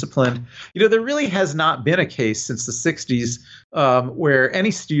be disciplined. There really has not been a case since the 60s where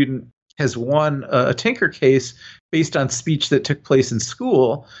any student has won a Tinker case based on speech that took place in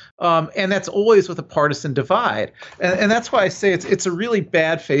school. And that's always with a partisan divide. And that's why I say it's a really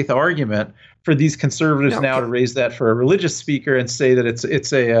bad faith argument for these conservatives now to raise that for a religious speaker and say that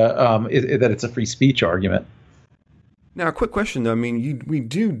it's a free speech argument. Now, a quick question, though. I mean, we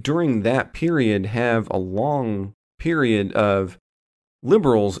do during that period have a long period of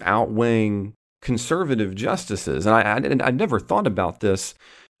liberals outweighing conservative justices. And I never thought about this,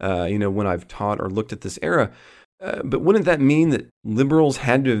 when I've taught or looked at this era. But wouldn't that mean that liberals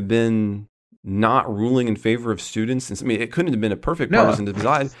had to have been not ruling in favor of students? And I mean, it couldn't have been a perfect partisan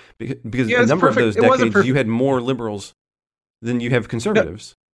divide because a number of those decades you had more liberals than you have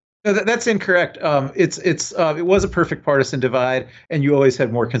conservatives. No, that's incorrect. It was a perfect partisan divide, and you always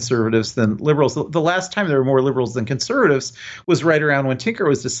had more conservatives than liberals. The last time there were more liberals than conservatives was right around when Tinker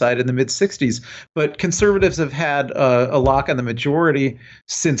was decided in the mid-'60s. But conservatives have had a lock on the majority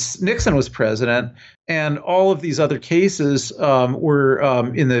since Nixon was president, and all of these other cases were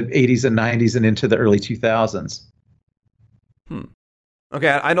in the 80s and 90s and into the early 2000s. Okay,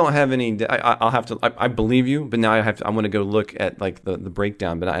 I don't have any. I'll have to. I believe you, but now I want to go look at like the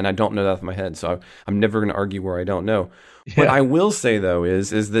breakdown. But I don't know that off my head, so I'm never going to argue where I don't know. Yeah. What I will say though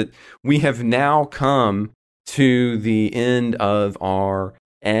is that we have now come to the end of our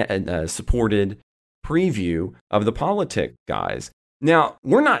supported preview of the Politics Guys. Now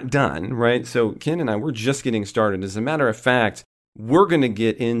we're not done, right? So Ken and I, we're just getting started. As a matter of fact, we're going to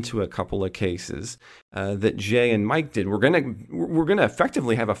get into a couple of cases that Jay and Mike did. We're going to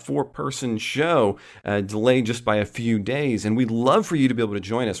effectively have a 4-person show delayed just by a few days, and we'd love for you to be able to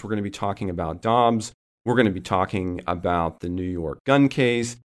join us. We're going to be talking about Dobbs. We're going to be talking about the New York gun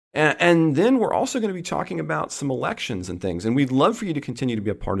case, and then we're also going to be talking about some elections and things. And we'd love for you to continue to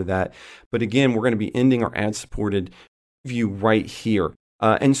be a part of that. But again, we're going to be ending our ad-supported view right here.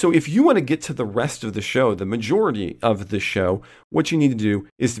 And so if you want to get to the rest of the show, the majority of the show, what you need to do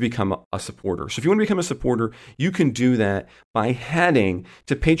is to become a supporter. So if you want to become a supporter, you can do that by heading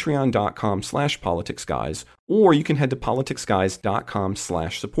to patreon.com/politicsguys, or you can head to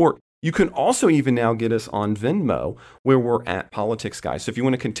politicsguys.com/support. You can also even now get us on Venmo, where we're at Politics Guys. So if you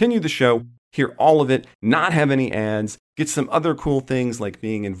want to continue the show, hear all of it, not have any ads, get some other cool things like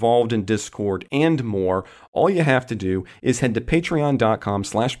being involved in Discord and more, all you have to do is head to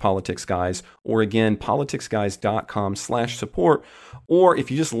patreon.com/politicsguys, or again, politicsguys.com/support. Or if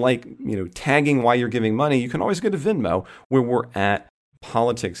you just like, tagging while you're giving money, you can always go to Venmo, where we're at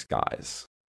Politics Guys.